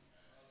with it.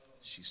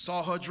 She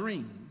saw her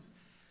dream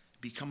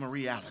become a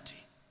reality.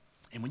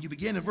 And when you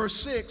begin in verse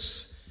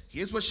 6,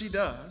 here's what she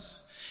does.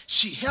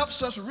 She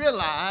helps us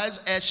realize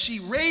as she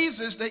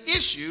raises the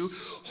issue,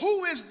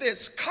 who is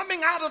this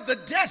coming out of the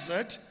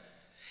desert?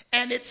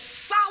 And it's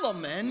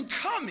Solomon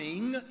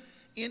coming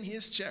in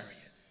his chariot.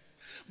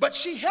 But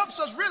she helps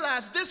us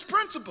realize this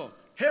principle.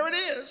 Here it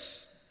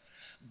is.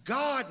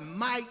 God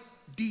might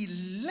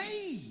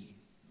delay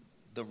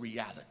the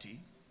reality,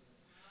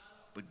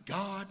 but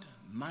God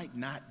might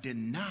not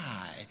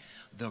deny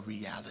the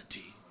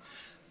reality.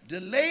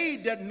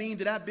 Delayed doesn't mean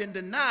that I've been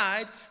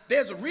denied.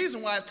 There's a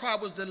reason why it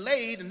probably was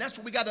delayed, and that's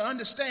what we got to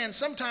understand.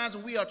 Sometimes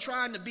when we are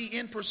trying to be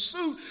in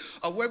pursuit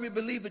of where we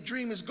believe the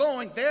dream is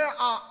going, there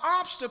are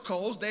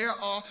obstacles, there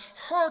are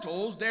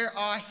hurdles, there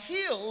are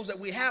hills that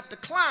we have to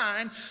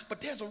climb,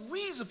 but there's a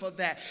reason for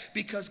that,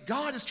 because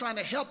God is trying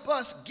to help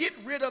us get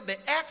rid of the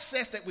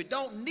access that we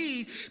don't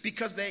need,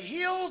 because the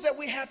hills that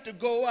we have to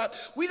go up,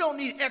 we don't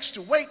need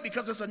extra weight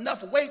because there's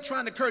enough weight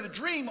trying to carry the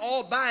dream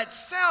all by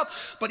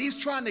itself, but he's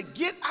trying to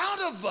get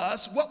out of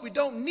us what we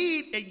don't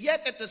need, and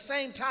yet at the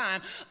same time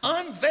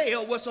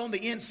unveil what's on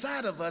the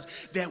inside of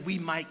us that we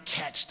might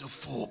catch the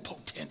full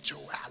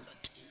potentiality.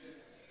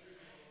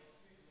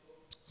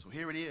 So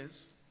here it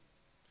is.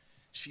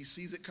 She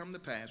sees it come to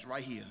pass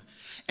right here.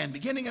 And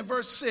beginning in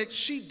verse 6,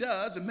 she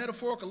does, in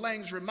metaphorical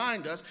language,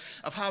 remind us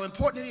of how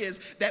important it is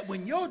that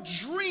when your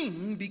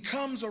dream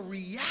becomes a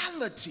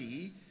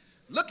reality,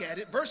 look at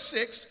it, verse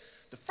 6,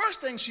 the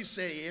first thing she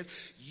says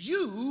is,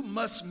 you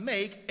must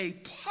make a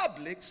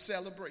public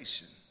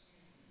celebration.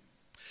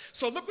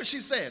 So look what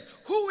she says.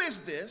 Who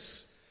is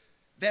this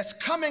that's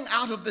coming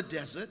out of the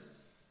desert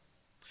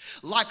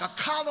like a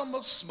column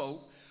of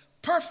smoke,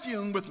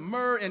 perfumed with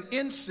myrrh and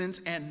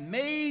incense, and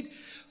made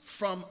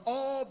from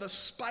all the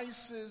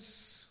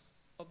spices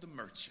of the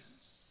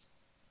merchants?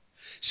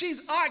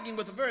 She's arguing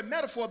with a very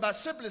metaphor by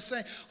simply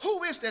saying,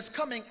 who is that's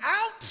coming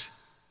out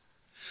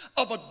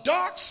of a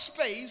dark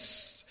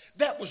space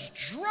that was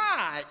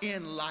dry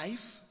in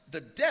life, the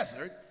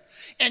desert,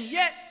 and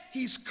yet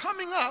he's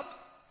coming up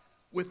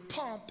with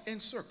pomp and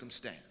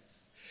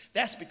circumstance.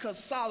 That's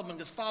because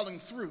Solomon is following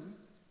through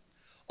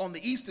on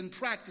the Eastern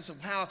practice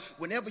of how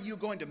whenever you're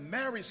going to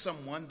marry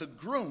someone, the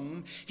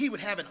groom, he would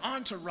have an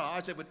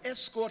entourage that would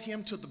escort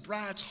him to the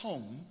bride's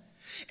home.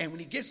 And when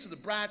he gets to the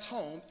bride's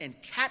home and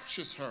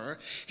captures her,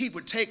 he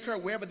would take her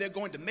wherever they're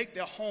going to make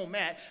their home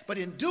at. But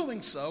in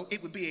doing so,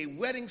 it would be a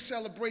wedding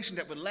celebration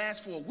that would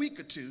last for a week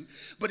or two,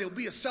 but it would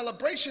be a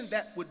celebration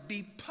that would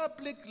be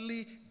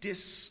publicly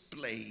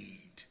displayed.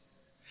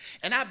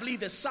 And I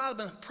believe that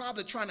Solomon is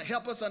probably trying to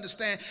help us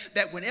understand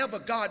that whenever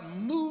God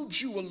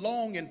moves you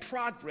along in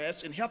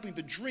progress in helping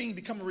the dream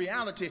become a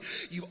reality,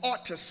 you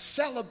ought to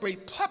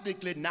celebrate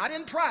publicly, not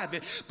in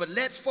private, but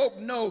let folk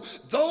know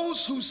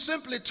those who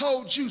simply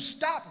told you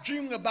stop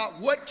dreaming about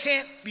what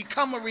can't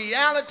become a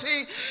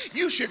reality.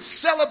 You should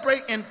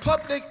celebrate in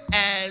public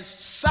as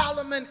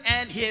Solomon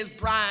and his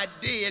bride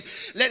did.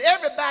 Let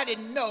everybody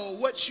know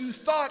what you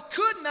thought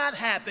could not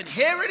happen.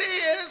 Here it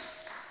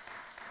is.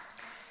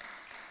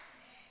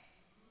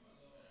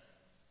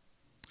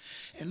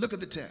 And look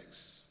at the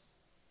text.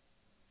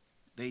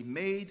 They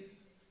made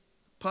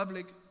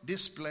public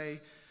display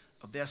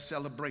of their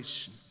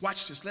celebration.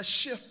 Watch this. Let's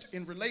shift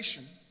in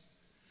relation.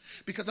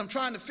 Because I'm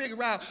trying to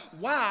figure out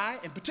why,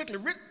 in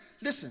particular,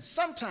 listen,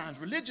 sometimes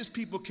religious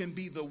people can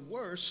be the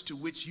worst to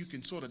which you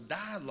can sort of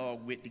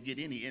dialogue with to get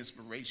any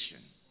inspiration.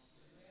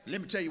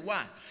 Let me tell you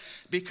why.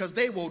 Because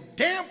they will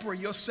damper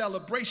your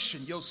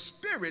celebration, your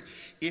spirit,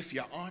 if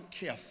you aren't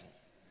careful.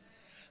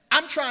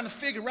 I'm trying to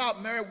figure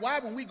out, Mary, why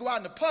when we go out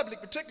in the public,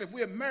 particularly if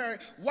we're married,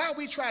 why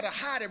we try to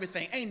hide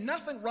everything. Ain't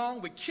nothing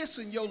wrong with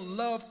kissing your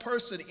loved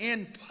person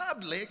in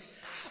public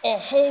or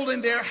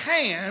holding their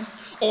hand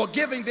or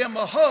giving them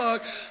a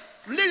hug.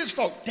 Religious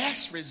folk,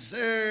 that's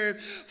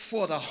reserved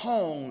for the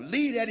home.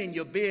 Leave that in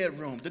your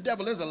bedroom. The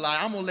devil is a lie.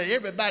 I'm going to let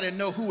everybody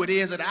know who it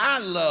is that I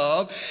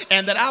love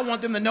and that I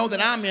want them to know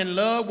that I'm in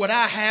love, what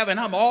I have, and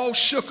I'm all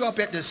shook up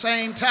at the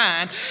same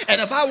time.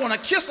 And if I want to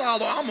kiss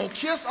all, I'm going to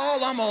kiss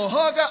all, I'm going to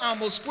hug her, I'm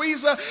going to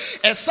squeeze her.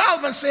 And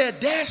Solomon said,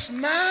 that's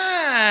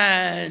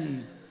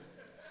mine.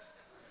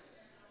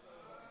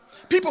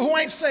 People who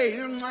ain't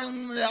saved,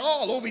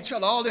 all over each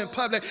other, all in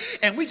public,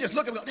 and we just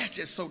look at them, that's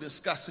just so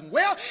disgusting.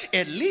 Well,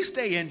 at least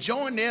they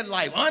enjoying their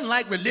life,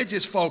 unlike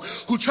religious folk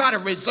who try to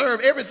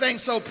reserve everything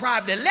so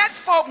private. Let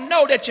folk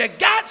know that you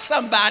got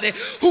somebody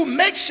who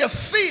makes you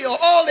feel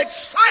all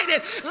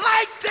excited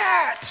like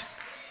that.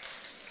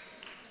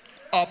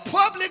 A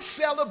public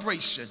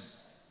celebration.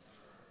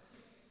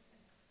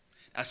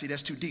 I see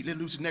that's too deep. Let's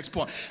lose the next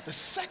point. The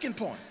second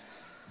point,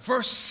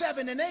 verse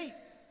 7 and 8.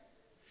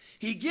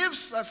 He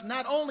gives us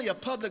not only a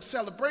public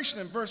celebration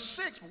in verse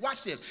 6, but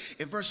watch this.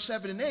 In verse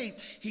 7 and 8,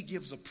 he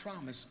gives a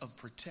promise of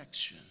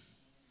protection.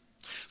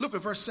 Look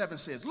what verse 7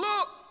 says.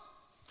 Look,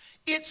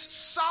 it's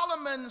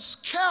Solomon's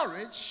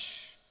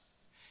carriage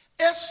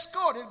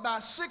escorted by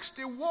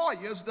 60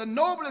 warriors, the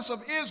noblest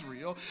of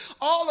Israel,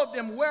 all of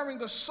them wearing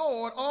the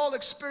sword, all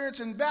experienced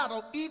in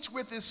battle, each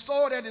with his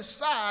sword at his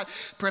side,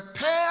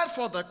 prepared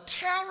for the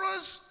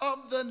terrors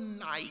of the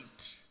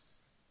night.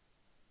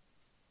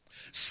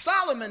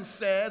 Solomon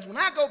says, when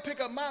I go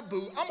pick up my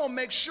boo, I'm going to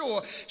make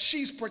sure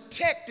she's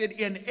protected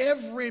in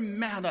every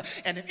manner.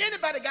 And if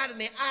anybody got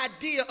any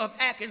idea of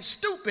acting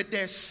stupid,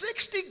 there's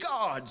 60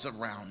 guards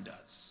around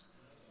us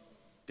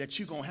that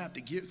you're going to have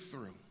to get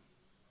through.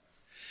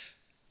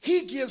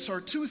 He gives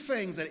her two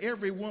things that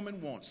every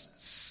woman wants: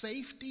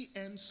 safety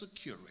and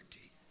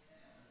security.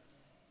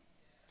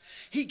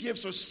 He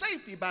gives her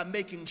safety by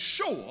making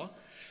sure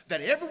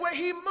that everywhere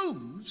he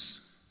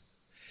moves,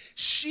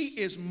 she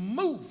is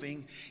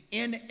moving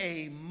in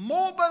a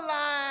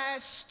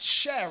mobilized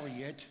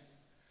chariot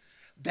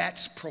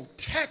that's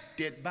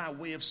protected by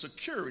way of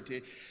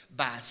security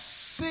by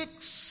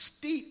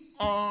 60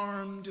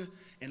 armed,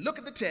 and look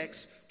at the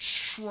text,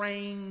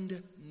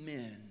 trained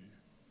men.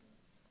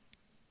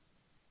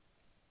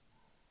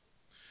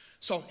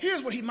 So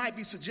here's what he might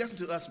be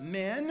suggesting to us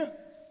men.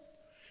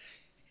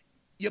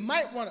 You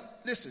might want to,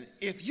 listen,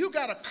 if you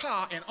got a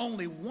car and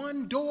only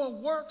one door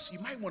works, you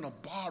might want to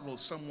borrow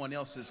someone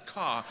else's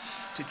car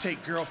to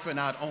take girlfriend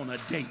out on a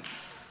date.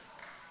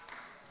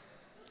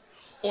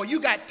 Or you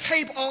got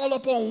tape all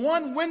up on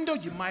one window,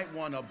 you might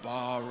want to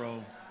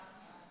borrow.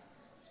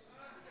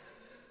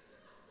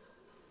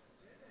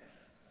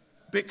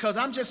 Because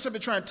I'm just simply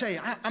trying to tell you,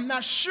 I'm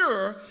not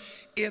sure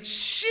if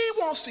she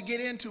wants to get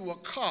into a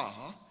car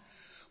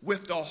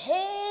with the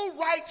whole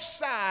right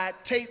side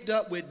taped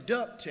up with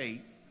duct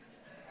tape.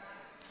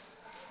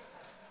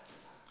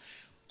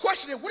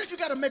 Question is, what if you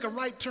got to make a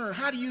right turn?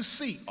 How do you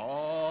see?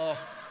 Oh,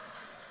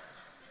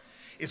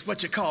 it's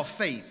what you call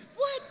faith.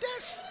 What?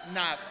 That's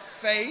not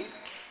faith.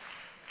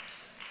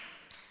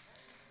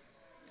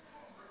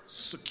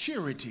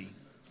 Security.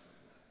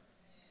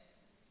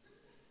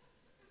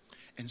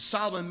 And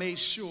Solomon made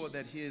sure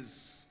that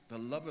the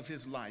love of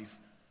his life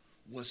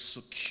was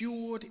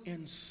secured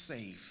and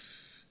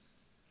safe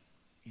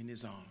in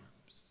his arms.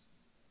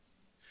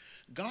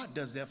 God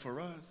does that for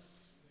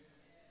us.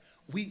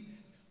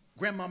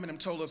 Grandmama and them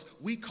told us,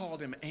 we call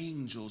them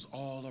angels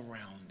all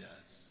around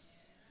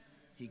us.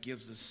 He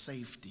gives us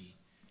safety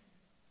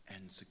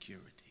and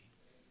security.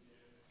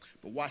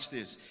 But watch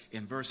this.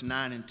 In verse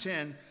 9 and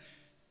 10,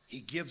 he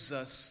gives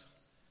us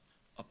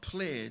a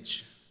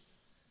pledge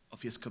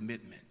of his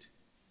commitment.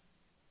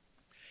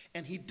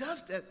 And he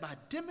does that by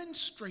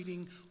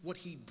demonstrating what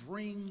he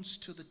brings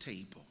to the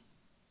table.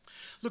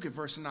 Look at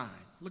verse 9.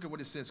 Look at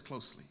what it says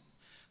closely.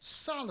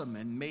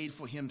 Solomon made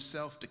for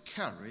himself the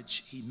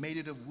carriage. He made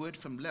it of wood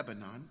from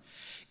Lebanon.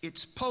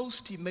 Its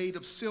post he made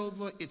of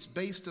silver, its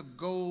base of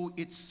gold.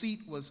 Its seat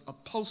was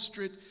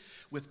upholstered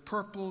with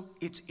purple,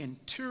 its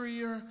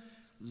interior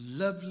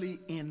lovely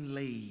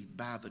inlaid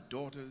by the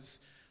daughters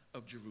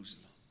of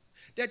Jerusalem.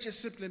 That just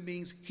simply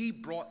means he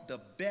brought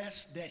the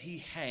best that he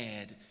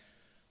had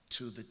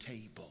to the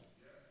table.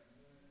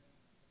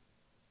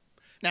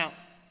 Now,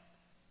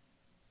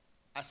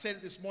 I said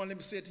it this morning, let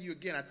me say it to you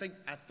again. I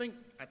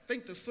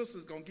think the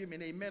sister's going to give me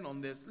an amen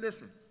on this.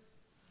 Listen.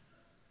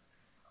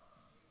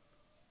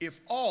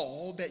 If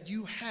all that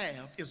you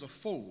have is a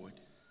Ford,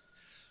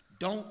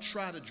 don't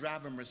try to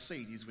drive a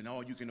Mercedes when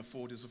all you can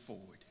afford is a Ford.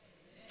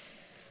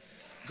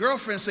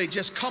 Girlfriends say,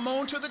 just come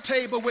on to the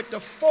table with the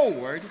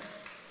Ford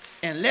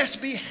and let's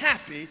be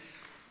happy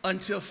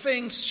until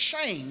things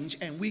change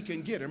and we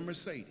can get a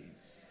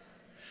Mercedes.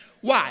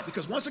 Why?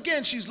 Because once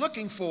again, she's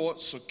looking for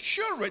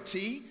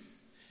security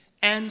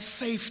and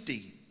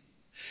safety.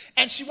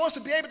 And she wants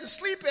to be able to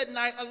sleep at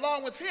night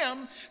along with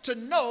him to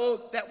know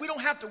that we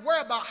don't have to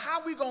worry about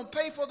how we're going to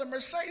pay for the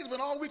Mercedes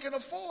when all we can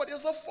afford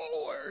is a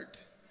Ford.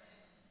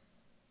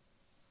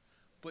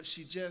 But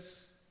she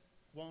just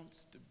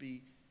wants to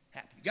be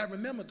happy. You got to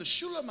remember, the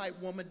Shulamite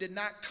woman did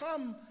not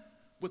come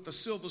with a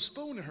silver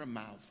spoon in her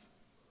mouth.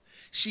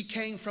 She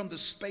came from the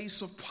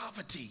space of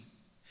poverty.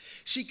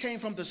 She came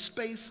from the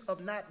space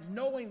of not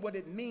knowing what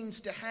it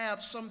means to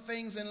have some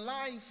things in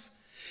life.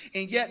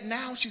 And yet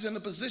now she's in a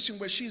position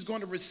where she's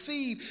going to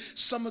receive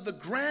some of the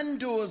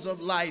grandeurs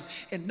of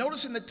life. And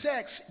notice in the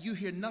text, you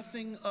hear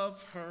nothing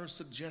of her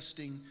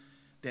suggesting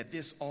that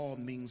this all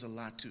means a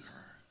lot to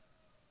her.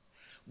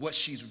 What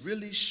she's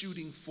really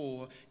shooting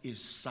for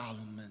is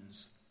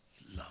Solomon's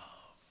love.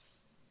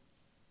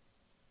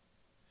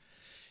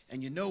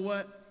 And you know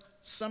what?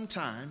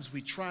 Sometimes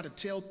we try to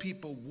tell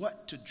people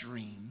what to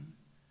dream,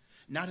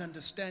 not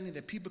understanding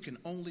that people can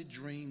only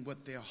dream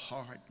what their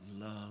heart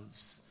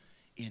loves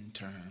in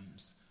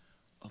terms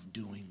of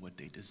doing what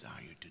they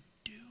desire to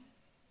do.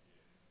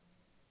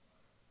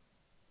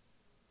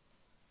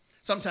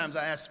 Sometimes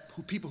I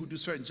ask people who do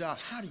certain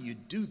jobs, how do you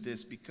do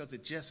this? Because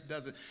it just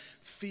doesn't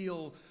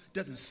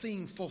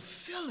seem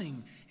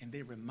fulfilling. And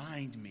they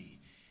remind me,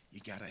 you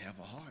got to have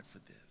a heart for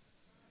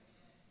this.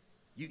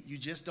 You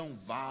just don't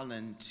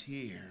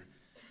volunteer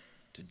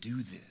to do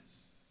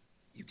this.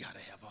 You got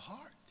to have a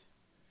heart.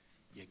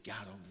 You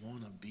got to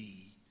want to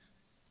be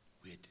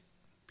with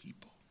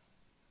people.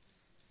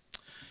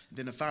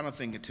 Then the final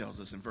thing it tells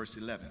us in verse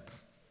 11,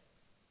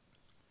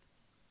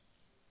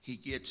 he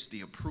gets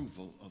the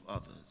approval of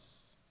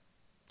others.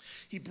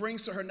 He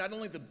brings to her not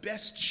only the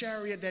best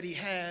chariot that he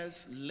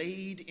has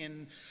laid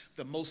in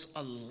the most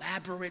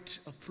elaborate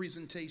of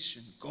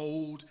presentation,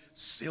 gold,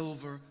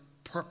 silver,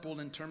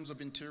 purple in terms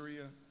of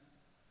interior,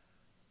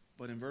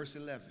 but in verse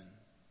 11,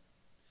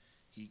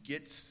 he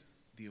gets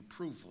the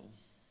approval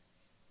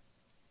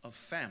of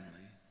family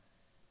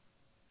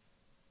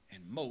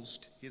and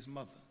most his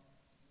mother.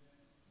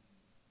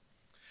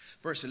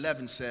 Verse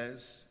 11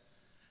 says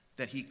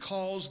that he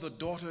calls the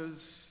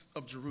daughters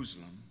of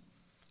Jerusalem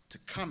to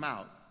come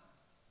out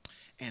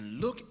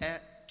and look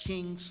at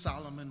King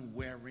Solomon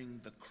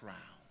wearing the crown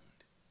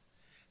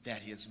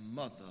that his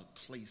mother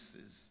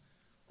places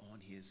on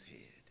his head.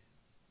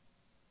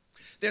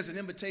 There's an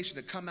invitation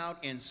to come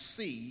out and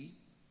see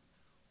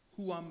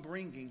who I'm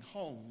bringing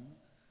home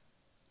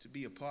to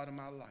be a part of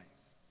my life.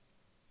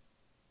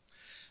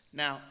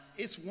 Now,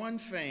 it's one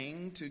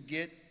thing to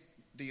get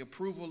the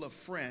approval of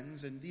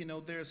friends, and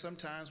there are some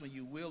times when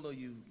you will or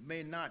you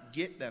may not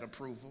get that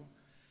approval.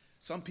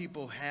 Some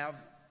people have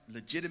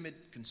legitimate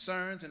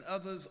concerns and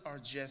others are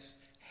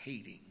just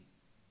hating.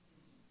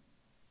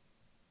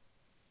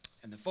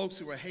 And the folks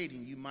who are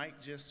hating, you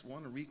might just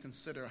want to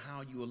reconsider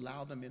how you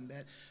allow them in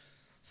that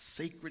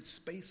sacred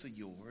space of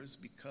yours,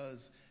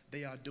 because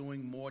they are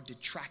doing more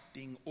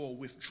detracting or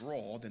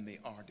withdrawal than they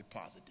are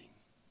depositing.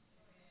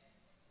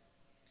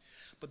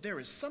 But there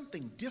is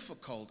something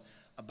difficult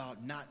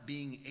about not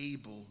being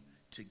able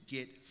to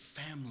get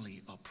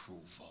family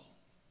approval.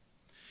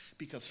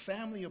 Because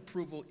family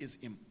approval is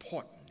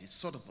important. It's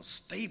sort of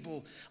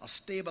a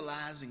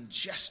stabilizing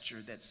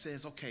gesture that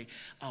says, okay,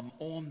 I'm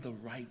on the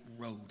right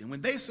road. And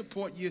when they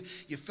support you,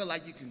 you feel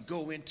like you can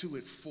go into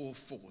it full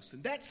force.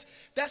 And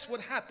that's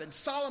what happened.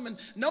 Solomon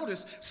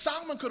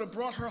could have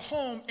brought her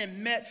home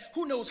and met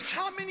who knows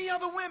how many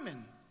other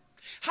women,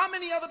 how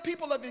many other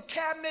people of his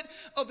cabinet,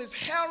 of his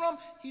harem.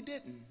 He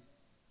didn't.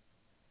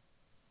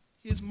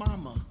 His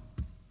mama.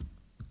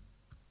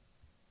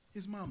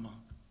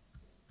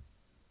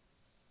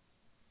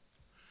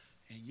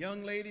 And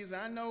young ladies,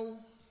 I know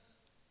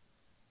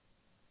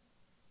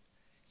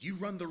you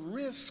run the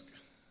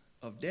risk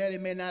of daddy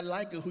may not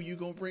like who you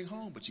going to bring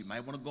home, but you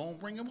might want to go and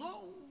bring him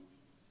home.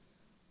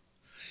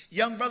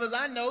 Young brothers,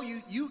 I know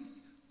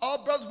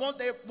all brothers want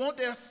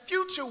their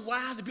future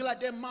wives to be like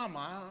their mama.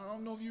 I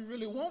don't know if you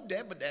really want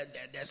that, but that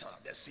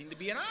seems to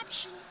be an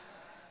option.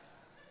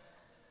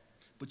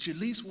 But you at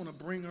least want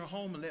to bring her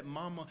home and let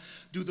mama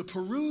do the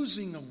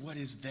perusing of what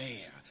is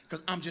there.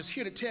 Because I'm just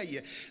here to tell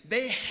you,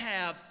 they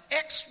have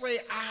x-ray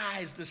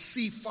eyes to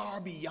see far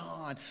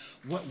beyond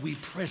what we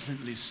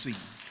presently see.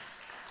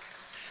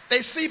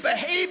 They see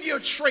behavior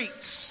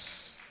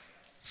traits,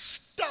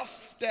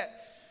 stuff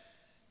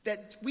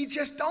that we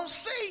just don't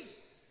see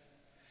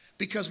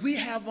because we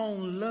have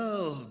on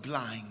love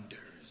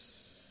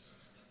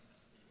blinders.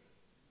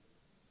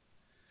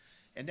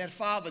 And that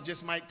father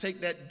just might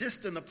take that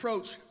distant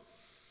approach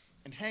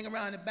and hang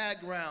around in the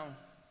background.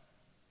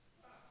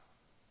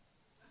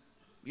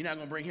 You're not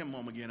going to bring him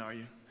home again, are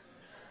you?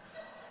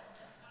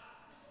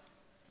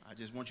 I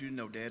just want you to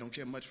know, Dad don't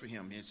care much for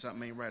him.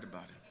 Something ain't right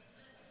about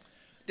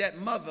it. That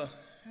mother,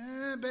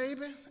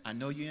 baby, I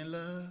know you're in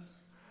love.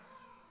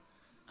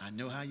 I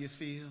know how you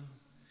feel.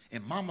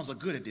 And mamas are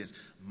good at this.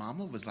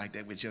 Mama was like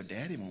that with your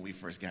daddy when we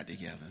first got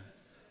together.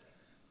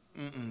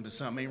 But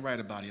something ain't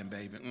right about him,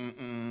 baby.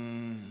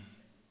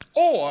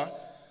 Or,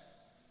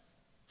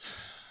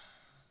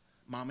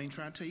 mama ain't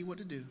trying to tell you what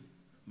to do.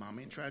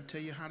 Mama ain't trying to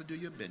tell you how to do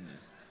your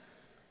business.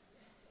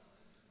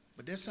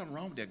 But there's something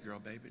wrong with that girl,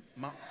 baby.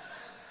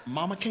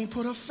 Mama can't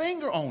put her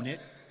finger on it.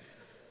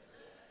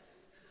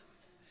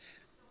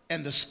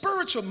 And the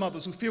spiritual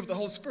mothers who filled with the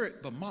Holy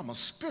Spirit, but mama's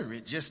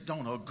spirit just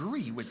don't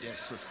agree with that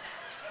sister.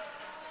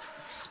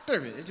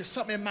 Spirit, it's just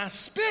something in my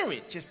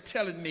spirit just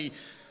telling me,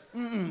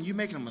 you're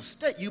making a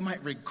mistake. You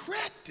might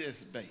regret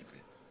this, baby.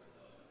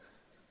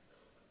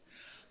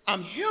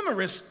 I'm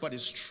humorous, but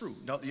it's true.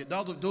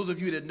 Those of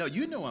you that know,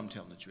 you know I'm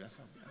telling the truth. That's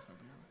something.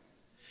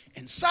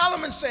 And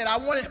Solomon said, I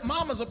wanted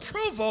mama's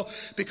approval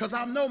because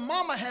I know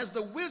mama has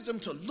the wisdom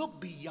to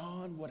look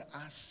beyond what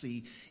I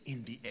see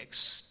in the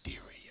exterior.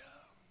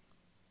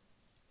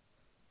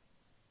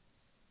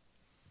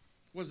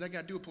 What does that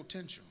got to do with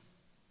potential?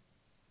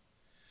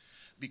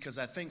 Because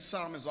I think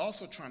Solomon's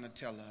also trying to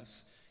tell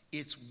us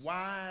it's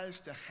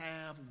wise to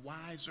have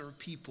wiser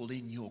people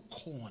in your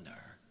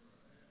corner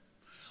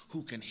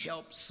who can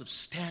help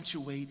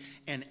substantiate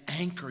and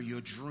anchor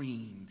your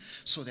dream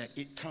so that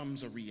it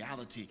comes a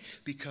reality.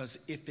 Because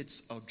if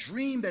it's a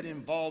dream that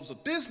involves a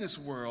business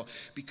world,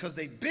 because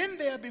they've been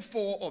there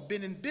before or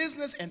been in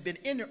business and been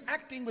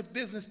interacting with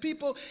business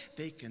people,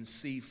 they can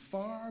see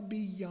far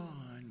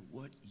beyond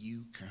what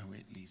you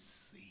currently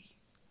see.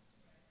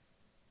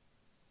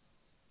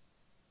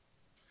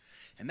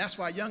 And that's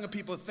why younger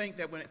people think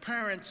that when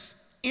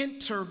parents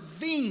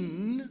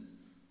intervene,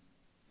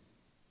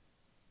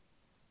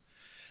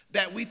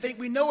 that we think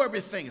we know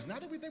everything. It's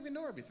not that we think we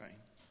know everything.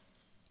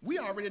 We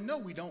already know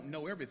we don't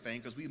know everything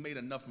because we've made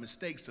enough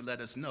mistakes to let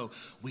us know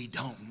we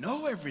don't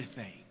know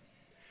everything.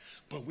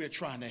 But we're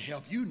trying to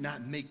help you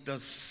not make the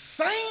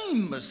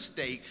same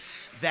mistake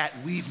that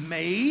we've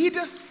made,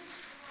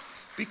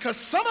 because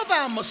some of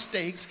our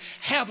mistakes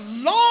have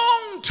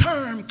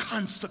long-term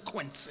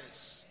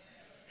consequences.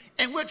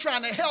 And we're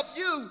trying to help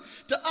you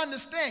to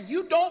understand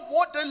you don't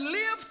want to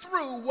live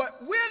through what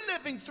we're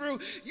living through.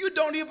 You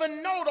don't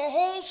even know the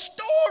whole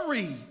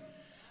story.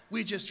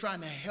 We're just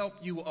trying to help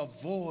you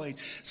avoid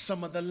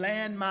some of the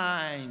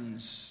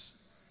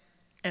landmines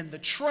and the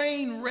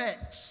train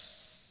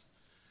wrecks.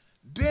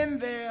 Been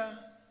there,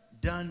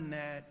 done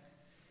that,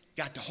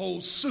 got the whole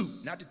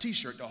suit, not the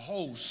t-shirt, the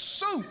whole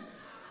suit,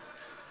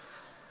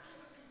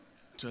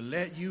 to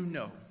let you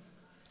know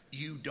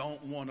you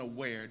don't want to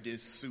wear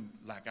this suit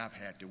like I've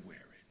had to wear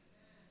it.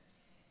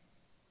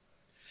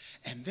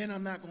 And then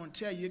I'm not going to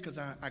tell you, because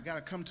I got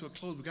to come to a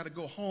close. We got to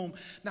go home.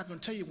 Not going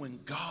to tell you when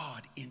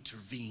God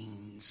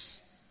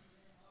intervenes.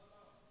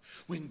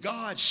 When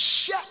God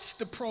shuts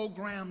the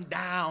program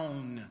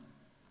down.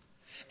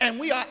 And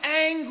we are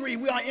angry.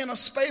 We are in a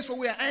space where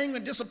we are angry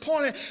and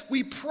disappointed.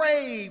 We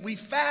prayed, we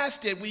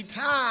fasted, we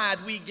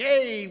tithed, we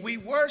gave, we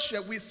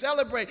worshiped, we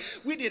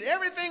celebrate. We did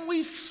everything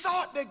we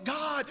thought that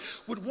God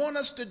would want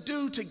us to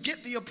do to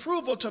get the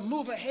approval to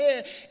move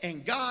ahead.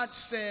 And God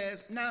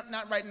says,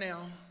 not right now.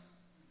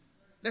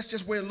 Let's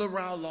just wait a little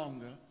while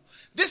longer.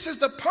 This is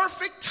the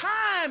perfect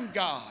time,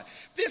 God.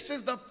 This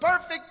is the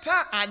perfect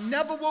time. I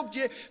never will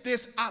get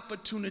this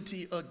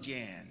opportunity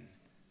again.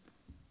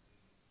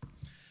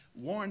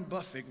 Warren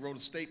Buffett wrote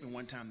a statement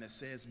one time that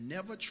says,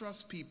 never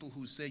trust people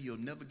who say you'll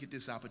never get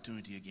this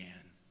opportunity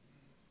again.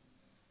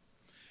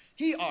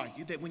 He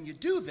argued that when you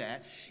do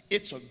that,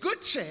 it's a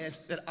good chance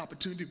that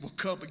opportunity will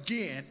come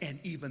again and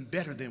even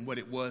better than what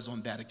it was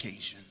on that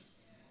occasion.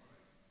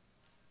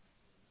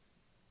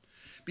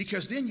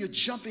 Because then you're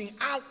jumping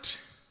out,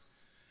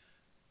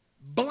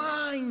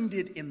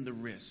 blinded in the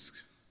risk.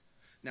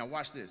 Now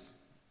watch this.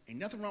 Ain't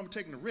nothing wrong with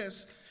taking a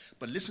risk,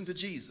 but listen to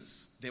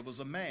Jesus. There was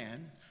a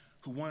man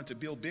who wanted to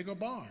build bigger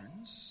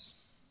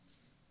barns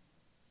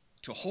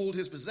to hold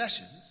his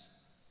possessions,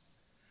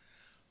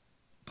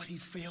 But he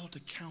failed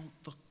to count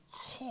the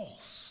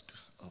cost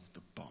of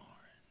the barns.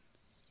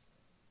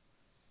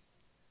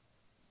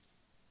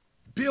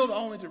 Build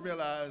only to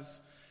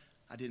realize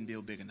I didn't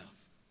build big enough.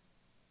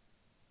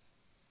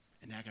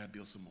 And now I got to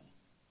build some more.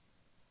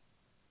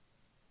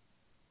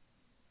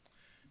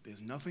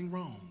 There's nothing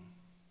wrong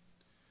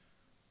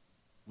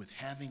with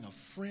having a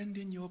friend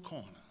in your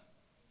corner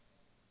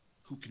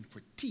who can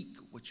critique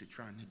what you're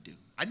trying to do.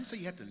 I didn't say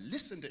you have to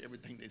listen to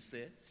everything they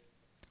said.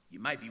 You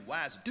might be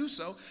wise to do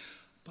so,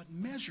 but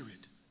measure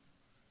it.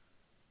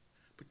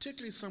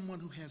 Particularly someone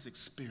who has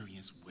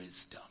experienced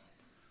wisdom,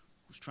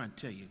 who's trying to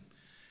tell you,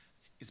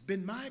 it's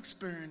been my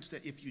experience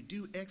that if you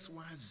do X,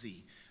 Y,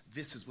 Z,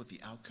 this is what the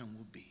outcome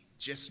will be.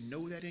 Just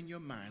know that in your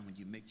mind when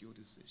you make your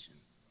decision.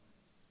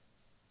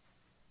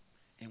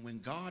 And when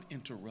God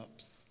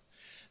interrupts,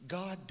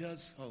 God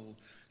does so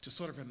to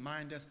sort of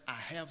remind us, I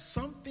have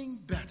something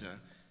better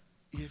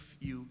if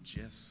you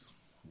just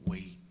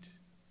wait.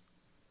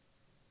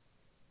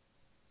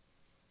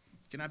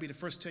 Can I be the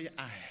first to tell you,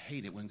 I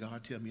hate it when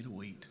God tells me to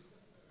wait.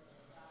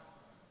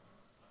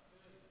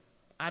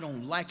 I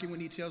don't like it when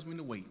he tells me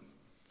to wait.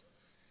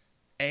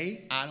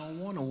 A, I don't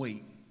want to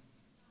wait.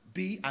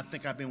 B, I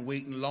think I've been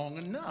waiting long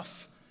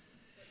enough.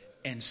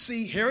 And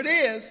C, here it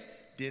is.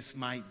 This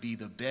might be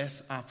the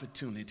best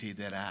opportunity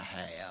that I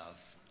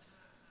have.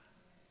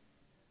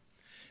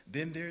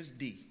 Then there's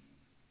D.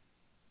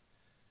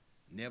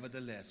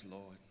 Nevertheless,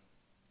 Lord,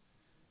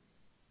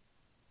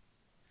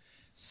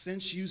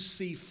 since you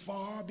see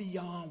far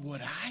beyond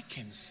what I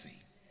can see,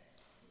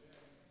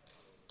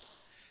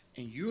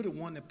 and you're the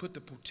one that put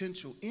the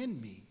potential in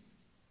me,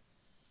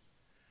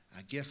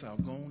 I guess I'll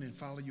go on and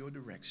follow your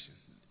direction.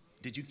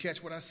 Did you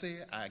catch what I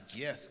said? I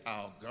guess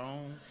I'll go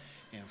on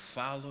and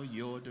follow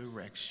your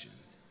direction.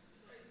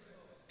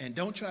 And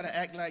don't try to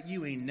act like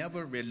you ain't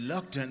never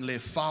reluctantly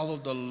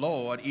followed the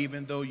Lord,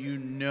 even though you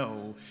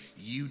know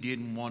you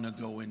didn't want to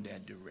go in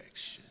that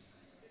direction.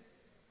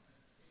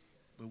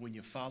 But when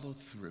you follow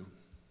through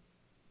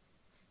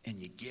and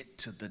you get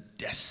to the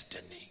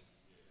destiny,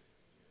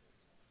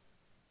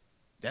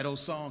 that old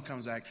song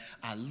comes back,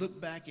 I look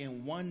back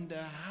and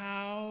wonder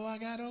how I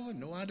got over.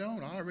 No, I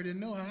don't. I already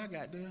know how I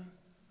got there.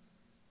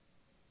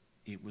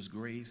 It was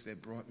grace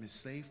that brought me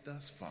safe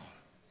thus far,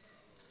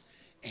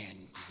 and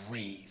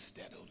grace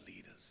that'll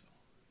lead us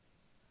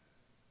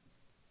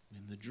on.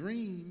 When the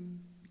dream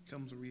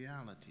becomes a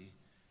reality,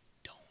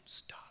 don't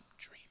stop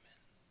dreaming.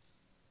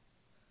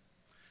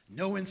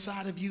 Know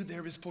inside of you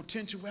there is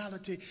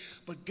potentiality,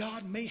 but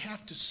God may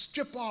have to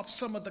strip off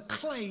some of the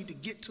clay to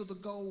get to the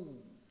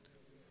gold.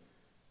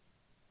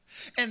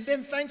 And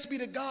then thanks be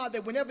to God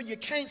that whenever you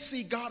can't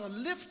see, God will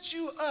lift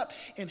you up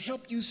and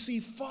help you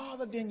see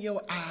farther than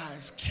your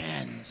eyes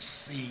can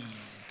see.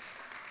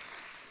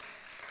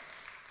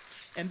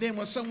 And then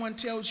when someone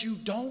tells you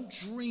don't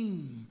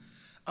dream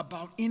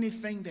about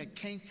anything that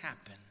can't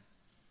happen,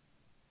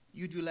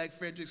 you do like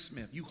Frederick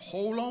Smith. You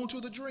hold on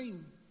to the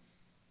dream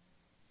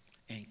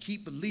and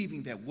keep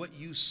believing that what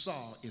you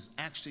saw is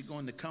actually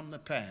going to come to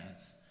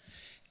pass.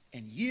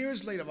 And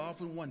years later, I've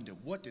often wondered,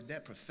 what did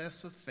that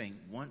professor think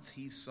once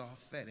he saw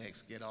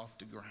FedEx get off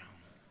the ground?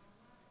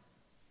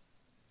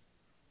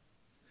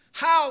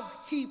 How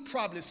he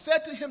probably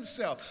said to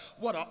himself,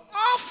 what an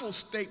awful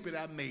statement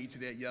I made to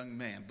that young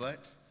man. But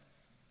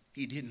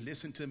he didn't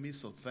listen to me,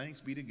 so thanks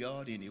be to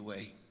God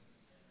anyway.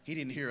 He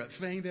didn't hear a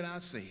thing that I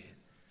said.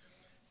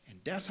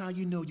 And that's how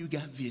you know you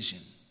got vision.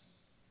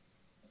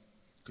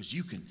 Because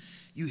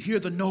you hear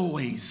the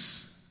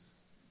noise,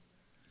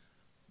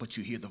 but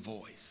you hear the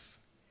voice.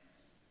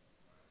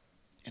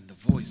 And the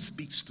voice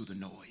speaks through the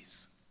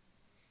noise.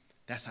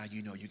 That's how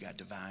you know you got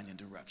divine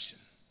interruption.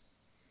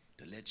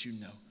 To let you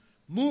know,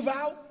 move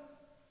out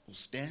or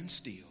stand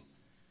still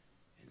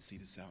and see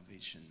the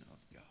salvation of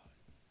God.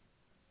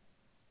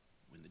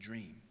 When the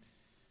dream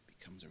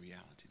becomes a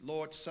reality.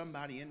 Lord,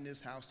 somebody in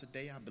this house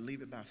today, I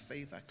believe it by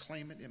faith, I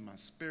claim it in my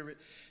spirit.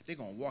 They're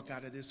going to walk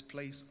out of this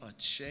place a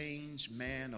changed man